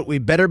 Quote, we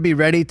better be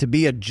ready to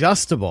be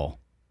adjustable.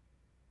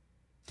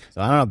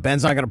 So I don't know.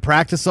 Ben's not going to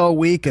practice all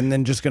week and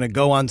then just going to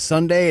go on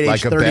Sunday at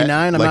age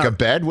 39. A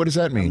bed? What does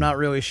that mean? I'm not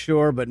really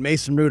sure, but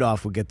Mason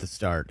Rudolph will get the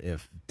start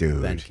if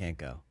Ben can't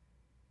go.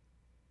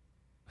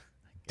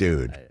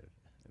 Dude.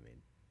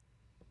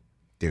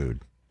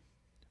 Dude.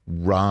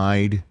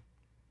 Ride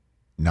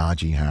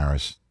Najee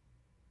Harris.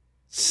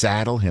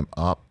 Saddle him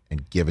up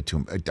and give it to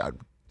him.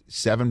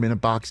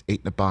 7-minute box,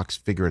 8-minute box.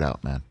 Figure it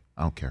out, man.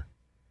 I don't care.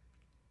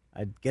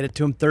 I'd get it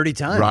to him 30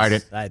 times. Ride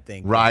it. I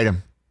think. Ride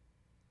him.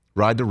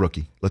 Ride the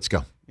rookie. Let's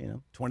go.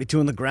 22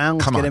 on the ground.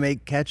 Let's get him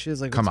 8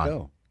 catches. Let's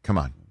go. Come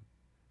on.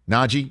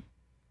 Najee,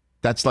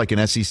 that's like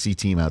an SEC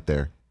team out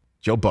there.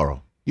 Joe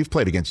Burrow. You've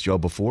played against Joe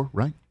before,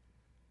 right?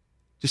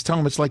 Just tell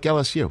him it's like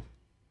LSU.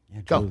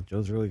 Yeah, go.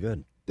 Joe's really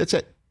good. That's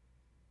it.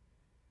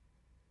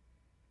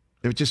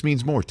 If it just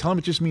means more, tell him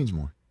it just means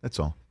more. That's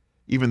all.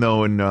 Even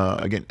though in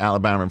again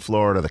Alabama and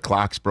Florida, the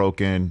clock's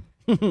broken.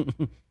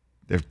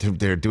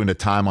 They're doing the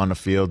time on the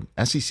field.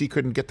 SEC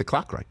couldn't get the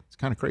clock right. It's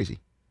kind of crazy.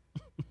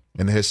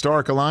 In the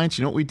Historic Alliance,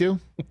 you know what we do?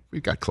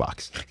 We've got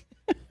clocks.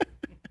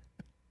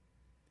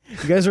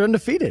 You guys are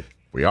undefeated.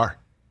 We are.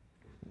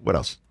 What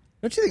else?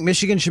 Don't you think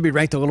Michigan should be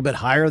ranked a little bit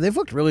higher? They've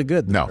looked really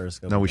good. No,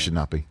 we should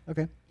not be.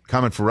 Okay.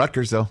 Coming for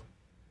Rutgers, though.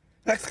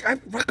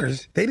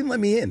 Rutgers, they didn't let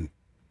me in.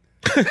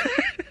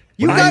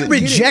 You got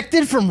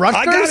rejected from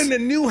Rutgers? I got in a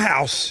new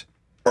house.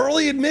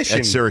 Early admission.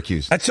 At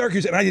Syracuse.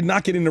 And I did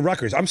not get into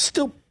Rutgers. I'm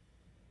still...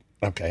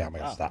 Okay, I'm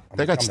going to stop.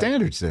 They got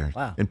standards there.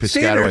 Wow. In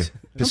Piscataway.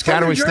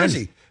 Piscataway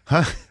Jersey.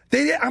 Huh?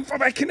 I'm from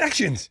my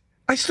connections.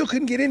 I still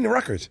couldn't get into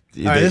Rutgers.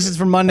 All right, this is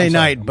from Monday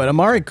night, but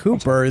Amari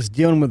Cooper is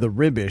dealing with a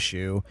rib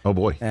issue. Oh,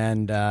 boy.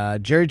 And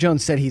Jerry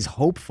Jones said he's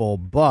hopeful,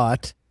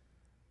 but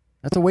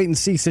that's a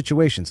wait-and-see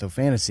situation. So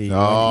fantasy, you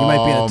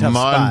might be in a tough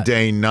spot.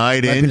 Monday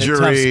night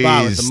injuries.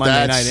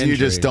 You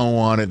just don't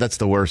want it. That's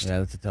the worst. Yeah,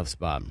 that's a tough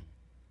spot.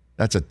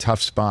 That's a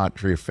tough spot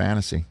for your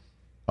fantasy.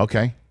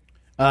 Okay.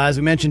 As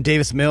we mentioned,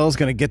 Davis Mills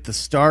going to get the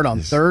start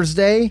on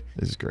Thursday.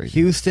 This is great.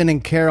 Houston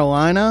and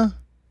Carolina.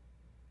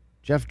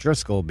 Jeff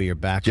Driscoll will be your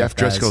backup. Jeff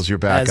Driscoll's your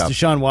backup. As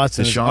Deshaun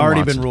Watson has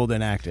already been ruled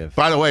inactive.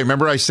 By the way,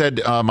 remember I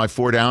said my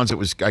 4 downs?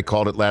 I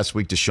called it last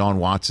week Deshaun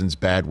Watson's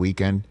bad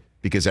weekend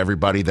because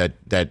everybody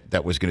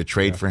that was going to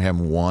trade for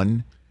him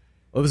won.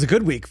 Well, it was a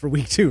good week for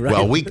week 2, right?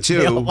 Well, week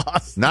 2,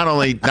 not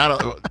only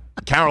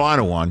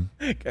Carolina won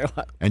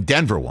and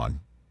Denver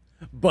won.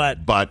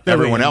 But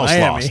everyone else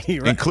Miami, lost,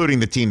 right. including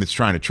the team that's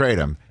trying to trade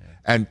him.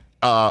 And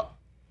I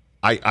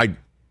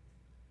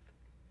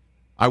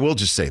will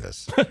just say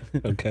this.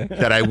 Okay.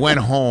 That I went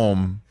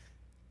home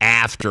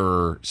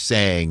after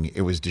saying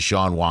it was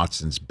Deshaun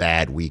Watson's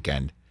bad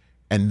weekend.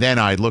 And then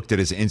I looked at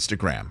his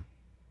Instagram.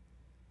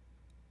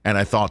 And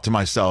I thought to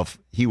myself,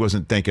 he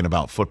wasn't thinking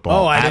about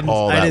football at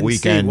all that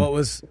weekend. What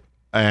was...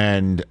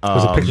 And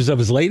was it pictures of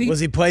his lady?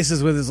 Was he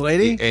places with his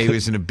lady? He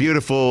was in a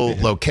beautiful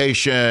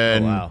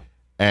location. Oh, wow.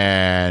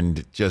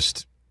 And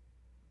just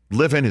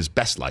living his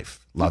best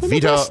life. La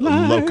vida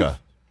loca.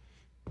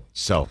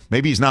 So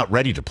maybe he's not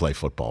ready to play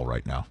football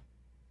right now.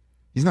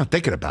 He's not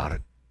thinking about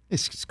it.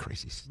 It's just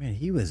crazy. Man,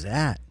 he was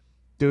at.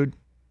 Dude,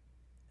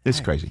 it's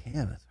crazy.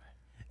 Yeah, that's right.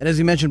 And as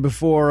you mentioned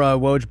before,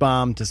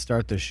 Wojbomb, to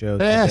start the show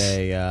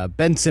today,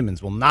 Ben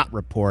Simmons will not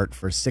report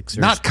for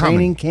Sixers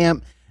training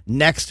camp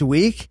next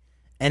week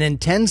and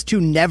intends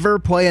to never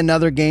play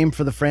another game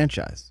for the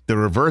franchise. The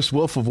reverse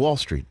Wolf of Wall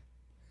Street.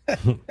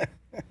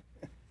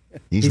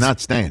 He's not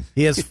staying.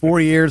 He has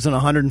 4 years and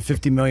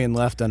 $150 million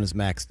left on his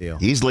max deal.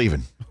 He's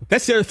leaving.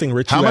 That's the other thing,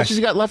 Rich. How much has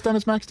he got left on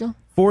his max deal?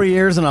 4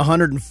 years and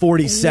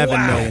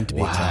 $147 million to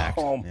be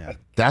taxed. Yeah.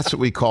 That's what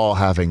we call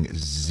having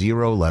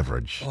zero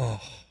leverage.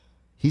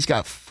 He's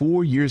got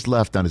 4 years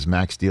left on his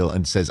max deal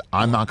and says,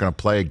 I'm not going to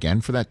play again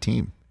for that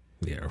team.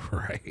 Yeah,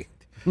 right.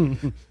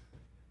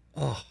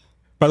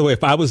 By the way,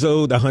 if I was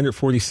owed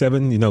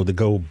 147, to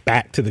go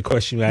back to the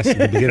question you asked in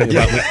the beginning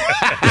about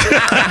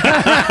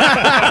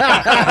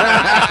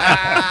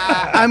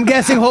I'm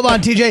guessing, hold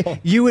on, TJ,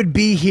 you would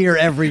be here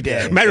every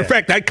day. Matter of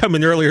fact, I'd come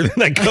in earlier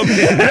than I come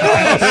in.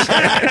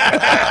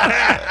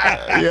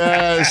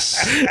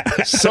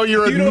 Yes. So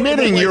you're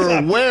admitting you're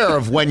aware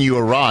of when you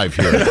arrive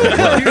here.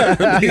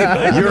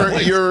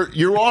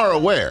 You are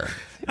aware.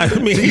 I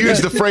mean, to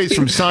use the phrase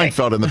from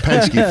Seinfeld in the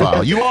Penske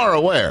File, you are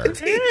aware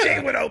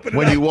TJ would open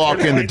when you walk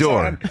in the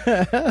door.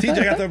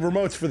 TJ got the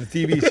remotes for the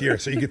TVs here,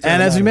 so you can.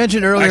 And as we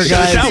mentioned earlier, guys,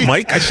 I shut it down,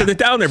 Mike. I shut it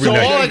down every night.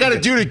 So all I got to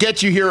do to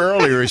get you here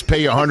earlier is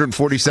pay you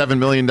 $147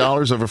 million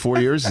over 4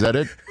 years. Is that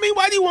it? I mean,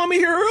 why do you want me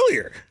here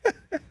earlier?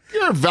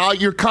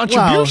 Your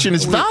contribution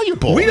is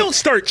valuable. We don't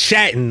start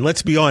chatting,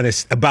 let's be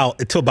honest,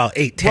 until about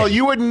 8:10. Well,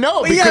 you wouldn't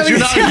know because you're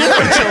not here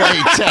until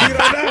 8:10. You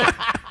don't know.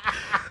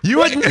 You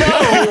wouldn't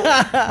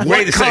know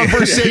what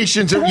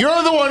conversations.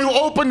 You're the one who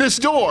opened this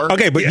door.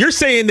 Okay, but you're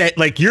saying that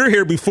like you're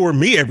here before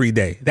me every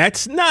day.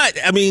 That's not.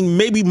 I mean,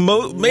 maybe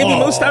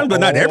most times, but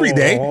not every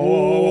day.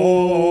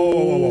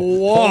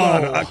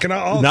 Hold on. Can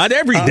I? Not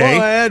every day. Go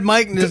ahead,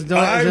 Mike. I'm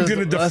going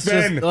to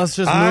defend. Let's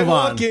just move I on.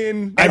 walk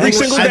in every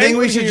single day. I think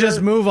we should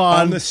just move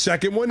on. The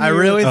second one. I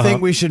really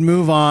think we should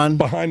move on.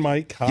 Behind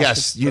Mike.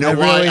 Yes, you know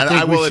why? And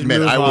I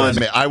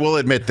will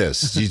admit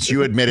this. Since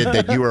you admitted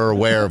that you are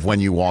aware of when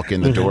you walk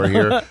in the door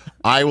here,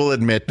 I will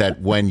admit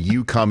that when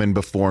you come in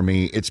before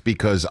me, it's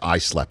because I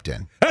slept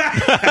in.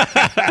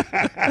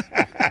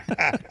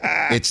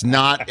 It's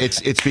not.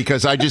 It's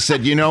because I just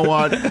said, you know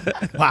what?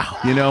 Wow.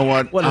 You know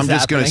what? I'm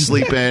just going to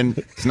sleep in.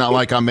 It's not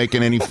like I'm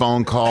making any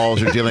phone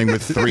calls or dealing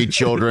with 3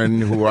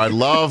 children who I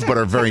love but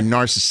are very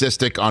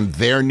narcissistic on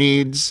their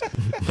needs.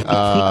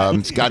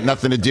 It's got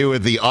nothing to do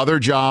with the other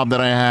job that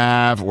I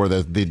have or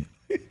the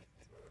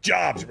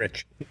jobs,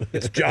 Rich.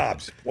 It's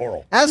jobs,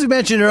 plural. As we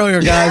mentioned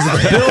earlier, guys,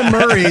 it's Bill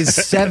Murray's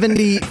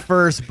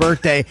 71st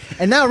birthday.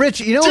 And now,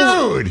 Rich, you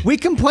know, dude, we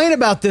complain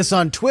about this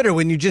on Twitter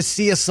when you just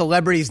see a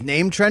celebrity's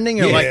name trending.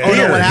 You're like, oh,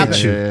 no, what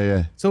happened?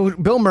 Yeah. So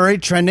Bill Murray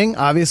trending,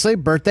 obviously,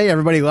 birthday.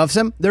 Everybody loves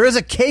him. There is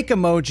a cake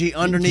emoji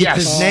underneath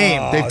his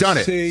name. They've done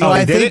it. So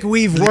I think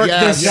we've worked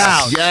this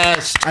out.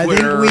 Yes, I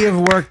think we have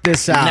worked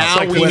this out.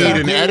 Now we need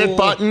an edit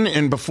button,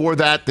 and before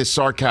that, the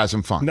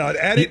sarcasm font. No,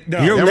 edit.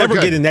 No, You'll never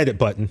get an edit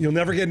button. You'll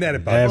never get an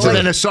edit button. So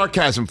then a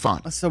sarcasm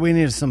font. So we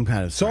need some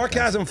kind of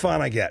sarcasm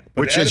font. I get,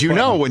 which, as you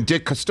know, when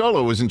Dick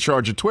Costolo was in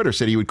charge of Twitter,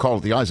 said he would call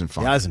it the Eisen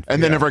font,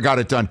 and then never got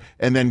it done,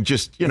 and then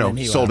just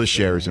sold his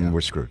shares, and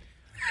we're screwed.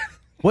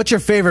 What's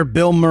your favorite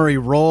Bill Murray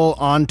role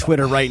on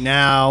Twitter right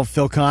now?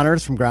 Phil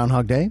Connors from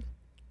Groundhog Day,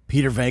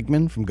 Peter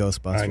Venkman from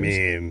Ghostbusters. I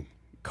mean,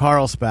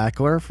 Carl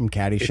Spackler from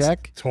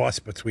Caddyshack. It's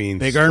tossed between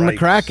Big Ern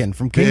McCracken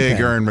from Kingpin.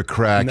 Big Ern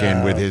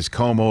McCracken with his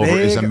comb over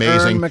is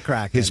amazing. Ern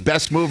McCracken. His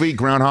best movie,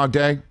 Groundhog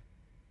Day,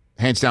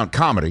 hands down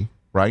comedy.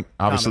 Right,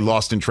 obviously,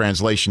 Lost in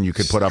Translation. You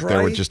could put up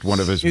there with just one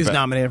of his. He was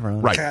nominated for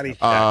right.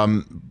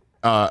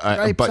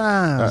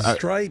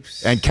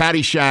 Stripes and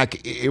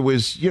Caddyshack. It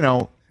was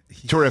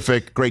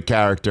terrific, great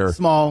character.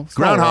 Small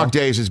Groundhog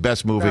Day is his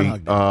best movie,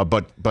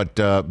 but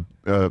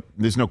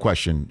there's no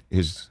question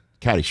his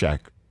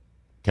Caddyshack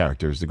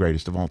character is the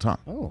greatest of all time.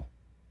 Oh,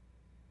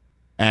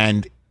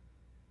 and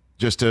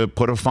just to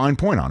put a fine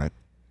point on it,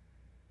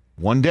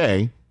 one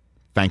day,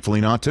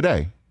 thankfully not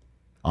today,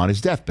 on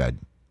his deathbed,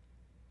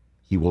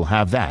 he will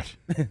have that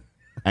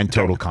and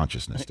total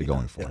consciousness to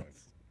going for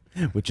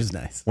it. Which is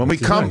nice. When we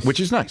come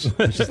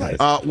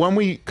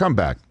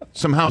back,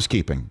 some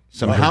housekeeping.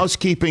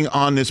 Housekeeping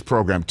on this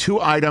program. 2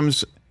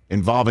 items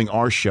involving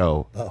our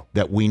show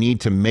that we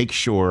need to make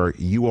sure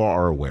you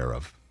are aware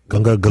of.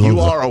 You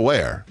are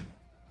aware.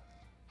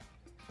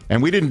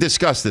 And we didn't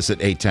discuss this at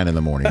 8:10 in the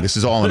morning. This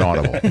is all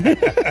inaudible.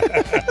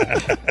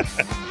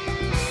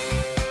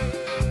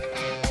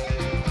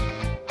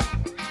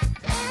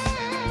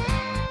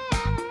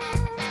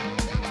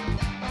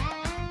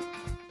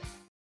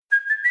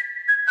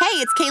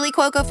 It's Kaylee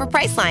Cuoco for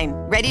Priceline.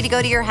 Ready to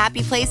go to your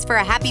happy place for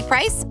a happy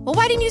price? Well,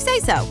 why didn't you say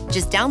so?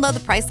 Just download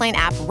the Priceline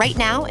app right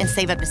now and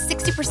save up to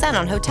 60%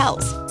 on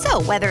hotels. So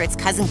whether it's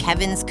Cousin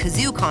Kevin's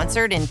Kazoo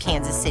Concert in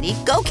Kansas City,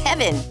 go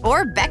Kevin,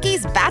 or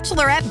Becky's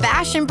Bachelorette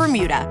Bash in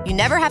Bermuda, you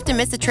never have to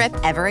miss a trip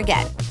ever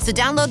again. So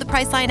download the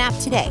Priceline app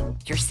today.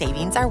 Your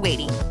savings are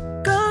waiting.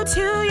 Go to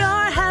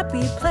your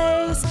happy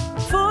place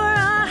for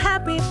a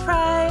happy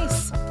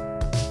price.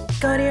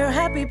 Go to your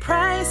happy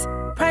price,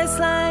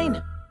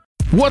 Priceline.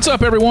 What's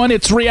up, everyone?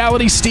 It's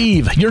Reality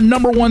Steve, your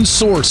 #1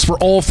 source for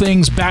all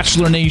things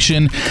Bachelor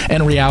Nation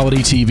and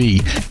reality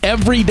TV.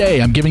 Every day,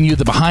 I'm giving you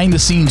the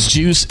behind-the-scenes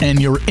juice and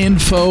your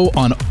info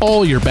on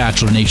all your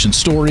Bachelor Nation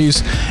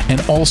stories,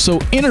 and also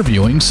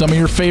interviewing some of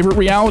your favorite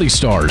reality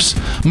stars.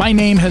 My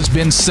name has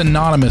been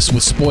synonymous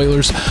with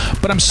spoilers,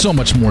 but I'm so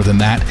much more than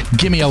that.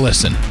 Give me a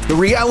listen. The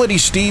Reality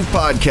Steve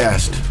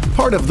Podcast,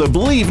 part of the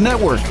Believe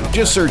Network.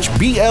 Just search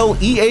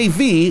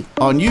BLEAV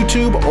on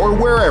YouTube or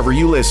wherever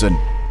you listen.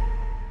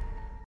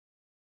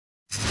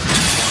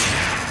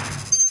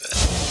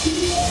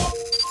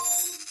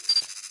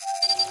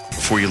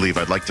 Before you leave,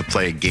 I'd like to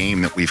play a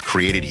game that we've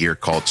created here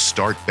called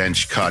Start,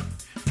 Bench, Cut,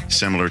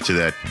 similar to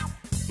that,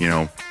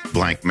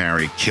 blank,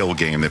 marry, kill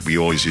game that we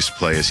always used to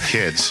play as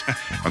kids.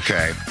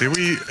 Okay. Did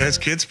we, as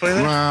kids, play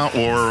that?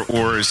 Well,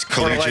 or as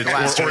collegiate,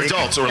 or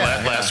adults, or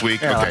last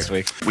week. Yeah, okay. last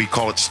week. We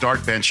call it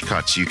Start, Bench,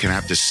 Cut. So you can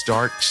have to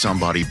start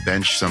somebody,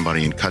 bench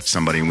somebody, and cut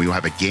somebody, and we will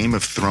have a Game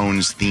of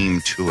Thrones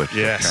theme to it.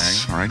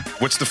 Yes. Okay. All right.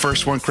 What's the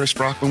first one, Chris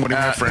Brockman? What do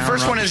you have for The Aaron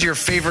first one Rodgers? is your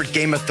favorite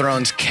Game of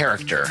Thrones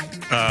character.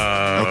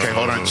 Okay,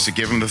 hold on. So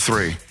give him the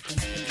 3.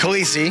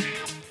 Khaleesi,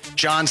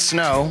 Jon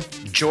Snow,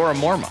 Jorah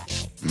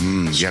Mormont.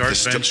 You have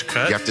to bench,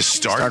 cut? You have to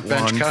start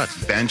bench, one, cut.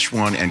 bench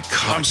one, and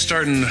cut. I'm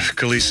starting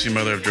Khaleesi,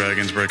 Mother of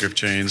Dragons, Breaker of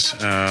Chains.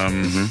 I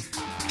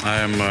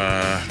am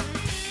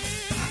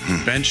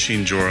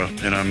benching Jorah,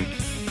 and I'm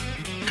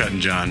cutting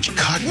Jon.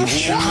 Cutting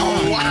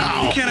Jon?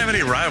 Wow. You can't have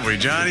any rivalry.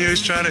 Jon,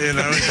 he's trying to,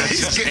 that's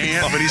his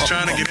aunt, but he's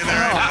trying to get in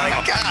there. Oh, my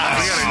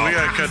gosh. We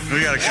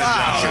gotta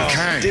cut Jon.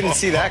 Okay. Didn't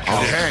see that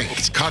coming. Okay,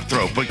 it's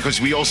cutthroat,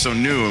 because we also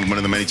knew, and one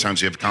of the many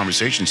times we have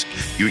conversations,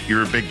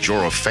 you're a big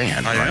Jorah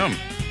fan, I right? am.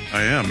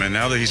 I am. And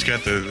now that he's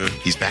got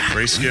he's back.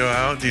 Ratio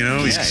out,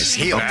 he's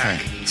healed.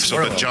 back. Okay. So,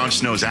 but Jon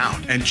Snow's out.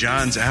 And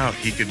John's out.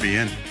 He could be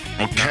in.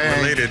 Okay. Not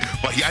related.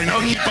 Well, yeah, I know.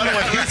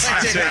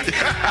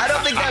 I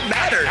don't think that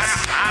matters.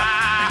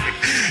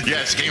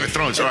 Yeah, it's Game of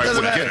Thrones. All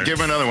right, give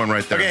another one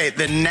right there. Okay,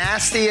 the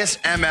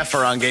nastiest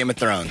MFer on Game of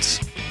Thrones.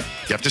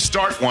 You have to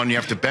start one, you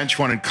have to bench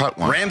one, and cut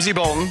one. Ramsey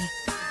Bolton,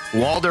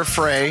 Walder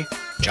Frey,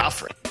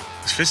 Joffrey.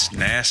 If it's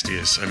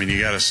nastiest, you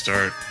got to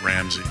start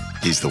Ramsey.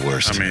 He's the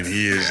worst.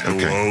 He is the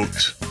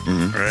worst,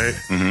 right?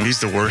 Mm-hmm. He's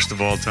the worst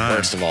of all time.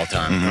 Worst of all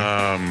time.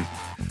 Mm-hmm.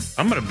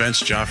 I'm going to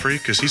bench Joffrey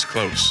because he's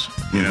close.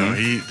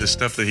 The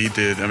stuff that he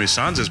did.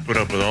 Sansa's put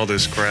up with all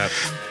this crap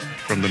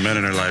from the men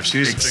in her life. She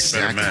needs to pick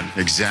better men.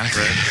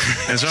 Exactly.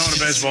 Right? And so I'm going to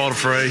bench Walder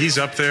Frey. He's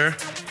up there,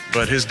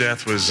 but his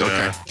death was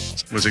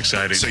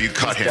exciting. So you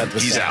cut him.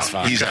 He's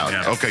out. He's out.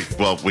 Yeah. Okay.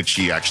 Well, which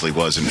he actually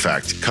was, in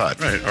fact, cut.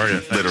 Right. All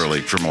right. Literally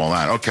from all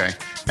that. Okay.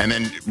 And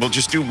then we'll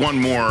just do one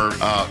more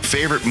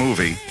favorite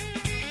movie.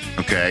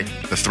 Okay.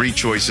 The three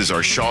choices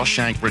are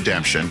Shawshank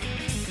Redemption,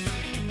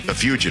 The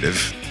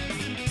Fugitive,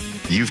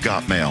 You've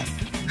Got Mail.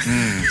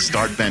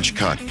 Start, bench,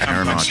 cut.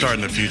 Aaron I'm Rodgers.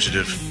 starting The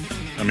Fugitive.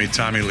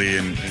 Tommy Lee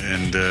and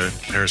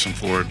Harrison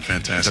Ford,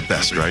 fantastic. The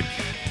best, movie. right?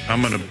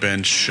 I'm going to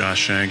bench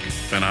Shawshank,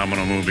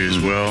 phenomenal movie as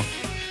well.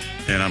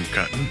 And I'm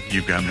cutting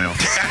You've Got Mail.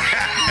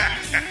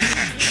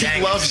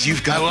 He loves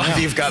You've Got Mail. I love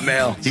You've Got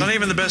Mail. It's not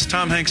even the best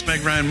Tom Hanks,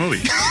 Meg Ryan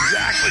movie.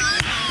 Exactly.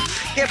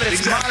 Yeah, but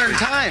it's modern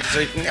times.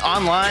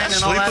 Online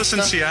and all that Sleepless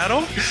in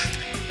Seattle?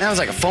 That was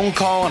like a phone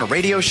call on a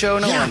radio show.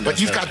 No one but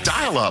you've got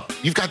dial-up.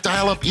 You've got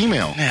dial-up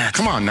email. Yeah,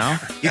 come on now.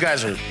 You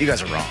guys are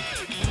wrong.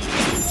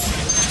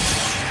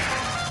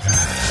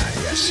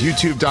 Yes,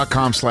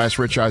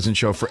 youtube.com/Rich Eisen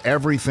Show for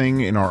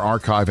everything in our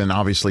archive. And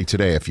obviously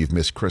today, if you've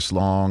missed Chris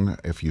Long,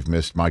 if you've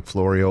missed Mike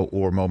Florio,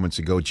 or moments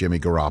ago, Jimmy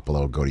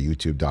Garoppolo, go to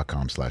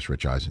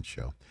youtube.com/Rich Eisen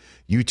Show.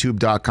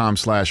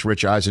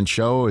 youtube.com/Rich Eisen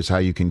Show is how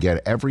you can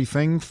get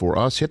everything for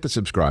us. Hit the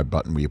subscribe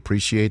button. We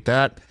appreciate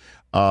that.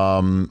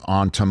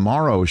 On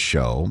tomorrow's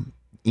show,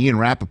 Ian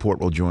Rappaport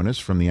will join us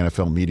from the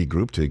NFL Media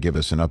Group to give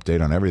us an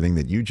update on everything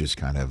that you just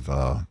kind of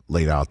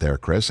laid out there,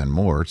 Chris, and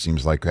more. It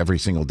seems like every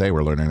single day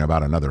we're learning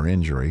about another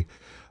injury.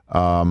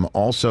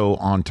 Also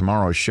on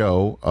tomorrow's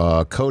show,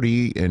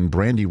 Cody and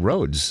Brandy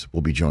Rhodes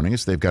will be joining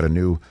us. They've got a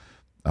new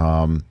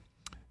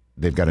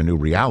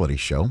reality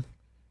show.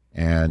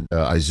 And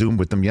I Zoomed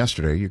with them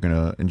yesterday. You're going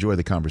to enjoy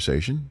the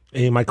conversation.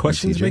 Any of my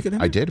questions make it in?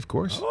 I did, of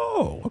course.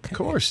 Oh, okay. Of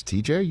course.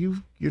 TJ,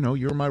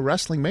 you're my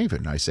wrestling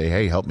maven. I say,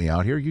 hey, help me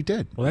out here. You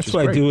did. Well, that's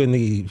what I do in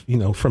the,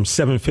 from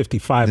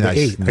 7:55 to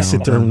 8. I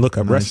sit there and look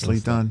up wrestling.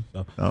 Nicely done.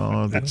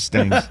 Oh, that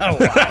stings.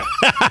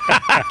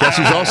 Guess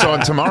who's also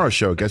on tomorrow's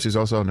show? Guess who's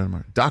also on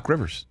tomorrow? Doc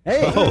Rivers.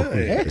 Hey.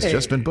 It's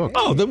just been booked.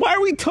 Oh, then why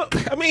are we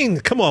talking?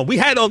 Come on. We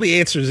had all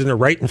the answers in there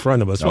right in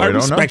front of us. Why are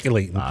we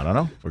speculating? I don't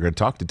know. We're going to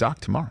talk to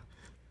Doc tomorrow.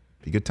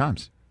 Be good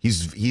times.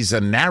 He's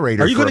a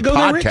narrator for a podcast,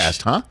 there,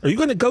 Rich? huh? Are you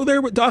going to go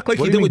there with Doc like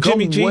you did with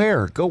Jimmy G?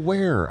 Go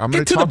where? I'm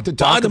going to talk to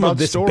Doc about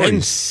this stories.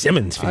 Ben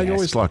Simmons fiasco. I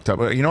always locked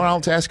up. You know what?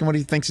 I'll ask him what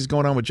he thinks is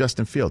going on with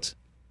Justin Fields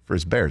for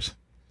his Bears.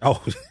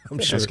 Oh, I'm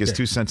sure. Ask his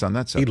 2 cents on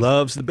that subject. He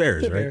loves the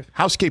Bears, right?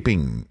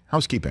 Housekeeping.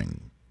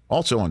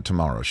 Also on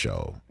tomorrow's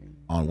show.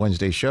 On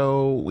Wednesday's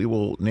show, we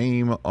will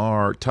name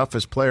our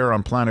Toughest Player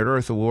on Planet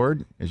Earth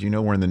award. As you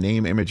know, we're in the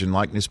name, image, and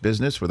likeness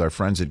business with our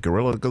friends at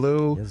Gorilla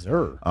Glue. Yes,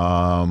 sir.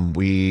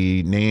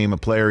 We name a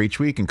player each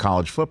week in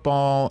college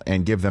football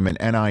and give them an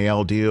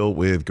NIL deal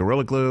with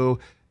Gorilla Glue.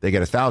 They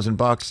get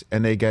 $1,000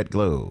 and they get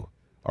glue.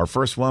 Our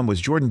first one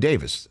was Jordan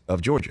Davis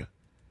of Georgia.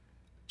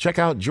 Check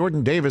out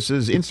Jordan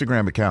Davis's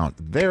Instagram account.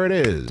 There it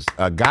is.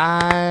 A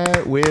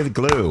guy with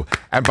glue.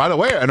 And by the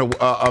way,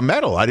 a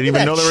medal. I didn't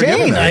even know they were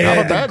giving that. How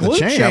about that? The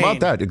chain. How about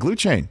that? The glue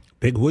chain.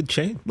 Big wood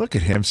chain. Look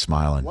at him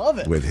smiling. Love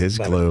it. With his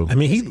glue.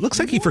 He looks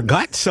like he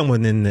forgot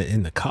someone in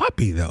the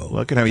copy, though.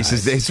 Look at him. He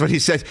says, that's what he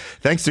said.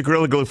 Thanks to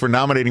Gorilla Glue for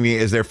nominating me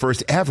as their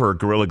first ever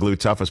Gorilla Glue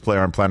Toughest Player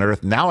on Planet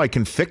Earth. Now I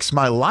can fix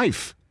my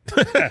life.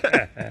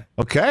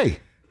 Okay.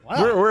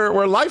 Wow.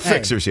 We're life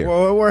fixers here.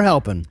 We're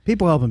helping.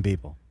 Helping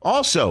people.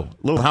 Also, a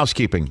little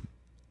housekeeping.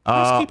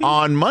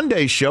 On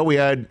Monday's show, we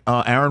had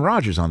Aaron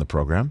Rodgers on the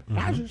program.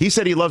 He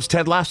said he loves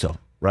Ted Lasso,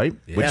 right?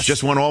 Yes. Which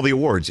just won all the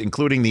awards,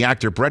 including the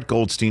actor Brett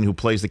Goldstein, who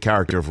plays the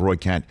character of Roy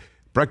Kent.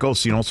 Brett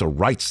Goldstein also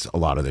writes a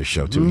lot of this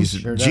show, too.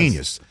 He's a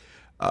genius.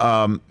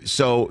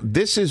 So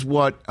this is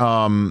what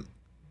Aaron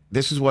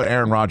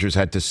Rodgers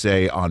had to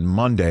say on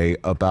Monday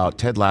about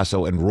Ted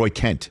Lasso and Roy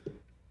Kent.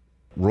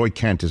 Roy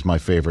Kent is my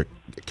favorite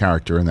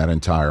character in that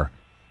entire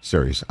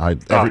series.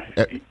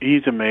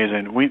 He's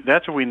amazing.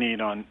 That's what we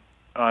need on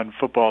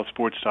football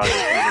sports talk.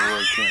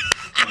 Roy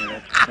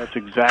Kent. That's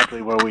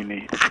exactly what we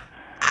need.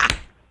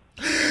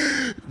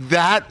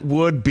 That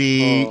would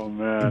be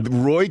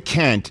Roy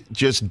Kent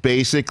just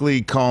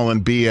basically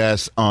calling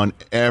BS on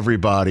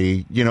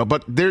everybody,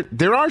 but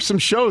there are some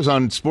shows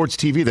on sports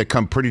TV that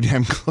come pretty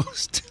damn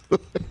close to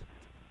it.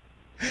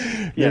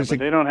 Yeah, but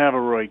they don't have a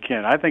Roy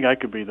Kent. I think I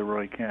could be the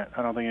Roy Kent.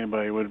 I don't think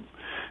anybody would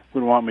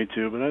would want me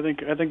to, but I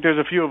think there's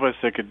a few of us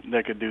that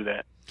could do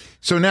that.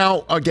 So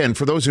now, again,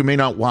 for those who may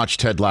not watch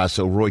Ted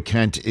Lasso, Roy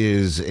Kent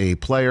is a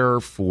player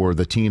for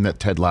the team that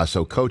Ted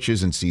Lasso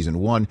coaches in season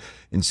 1.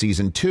 In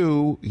season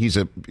 2, he's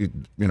a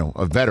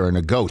veteran,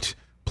 a GOAT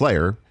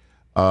player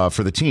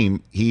for the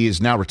team. He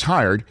is now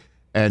retired,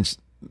 and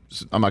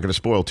I'm not going to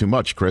spoil too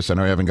much, Chris. I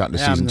know you haven't gotten to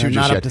season 2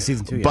 just yet. Up to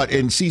season 2 yet. But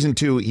in season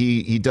 2,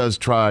 he does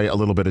try a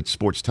little bit at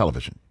sports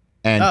television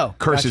and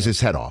curses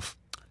his head off.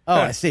 Oh,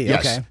 I see.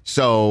 Yes. Okay.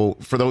 So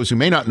for those who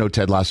may not know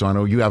Ted Lasso, I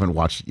know you haven't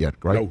watched it yet,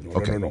 right?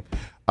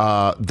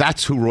 No.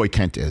 That's who Roy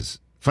Kent is.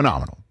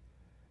 Phenomenal.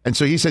 And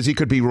so he says he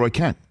could be Roy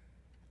Kent.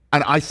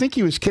 And I think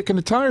he was kicking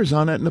the tires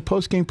on it in the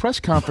post-game press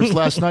conference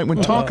last night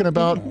when talking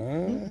about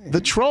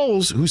the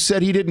trolls who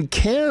said he didn't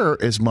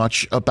care as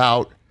much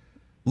about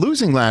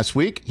losing last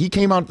week. He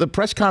came out at the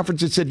press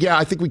conference and said, yeah,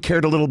 I think we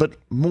cared a little bit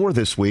more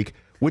this week,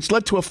 which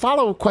led to a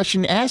follow-up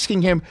question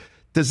asking him,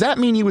 does that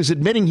mean he was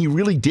admitting he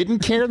really didn't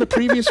care the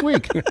previous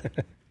week?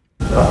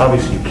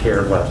 Obviously, you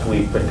cared last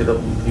week, but do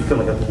you feel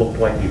like it looked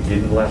like you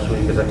didn't last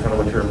week? Is that kind of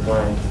what you're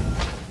implying?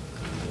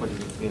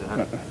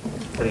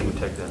 How do you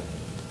take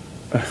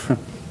that?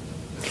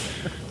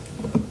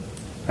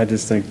 I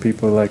just think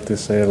people like to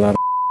say a lot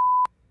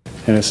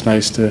of and it's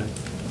nice to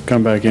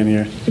come back in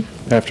here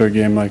after a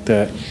game like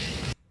that.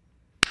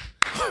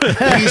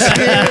 He's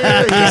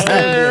here, he's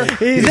there,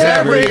 he's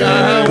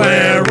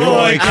everywhere.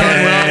 Roy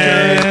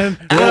Kent,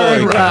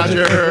 Aaron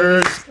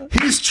Rodgers.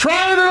 He's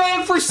trying it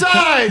on for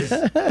size.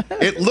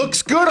 It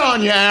looks good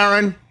on you,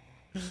 Aaron.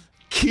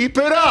 Keep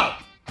it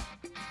up.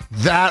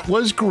 That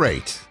was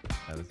great.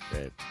 That was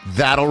great.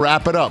 That'll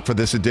wrap it up for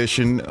this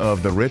edition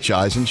of the Rich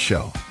Eisen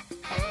Show.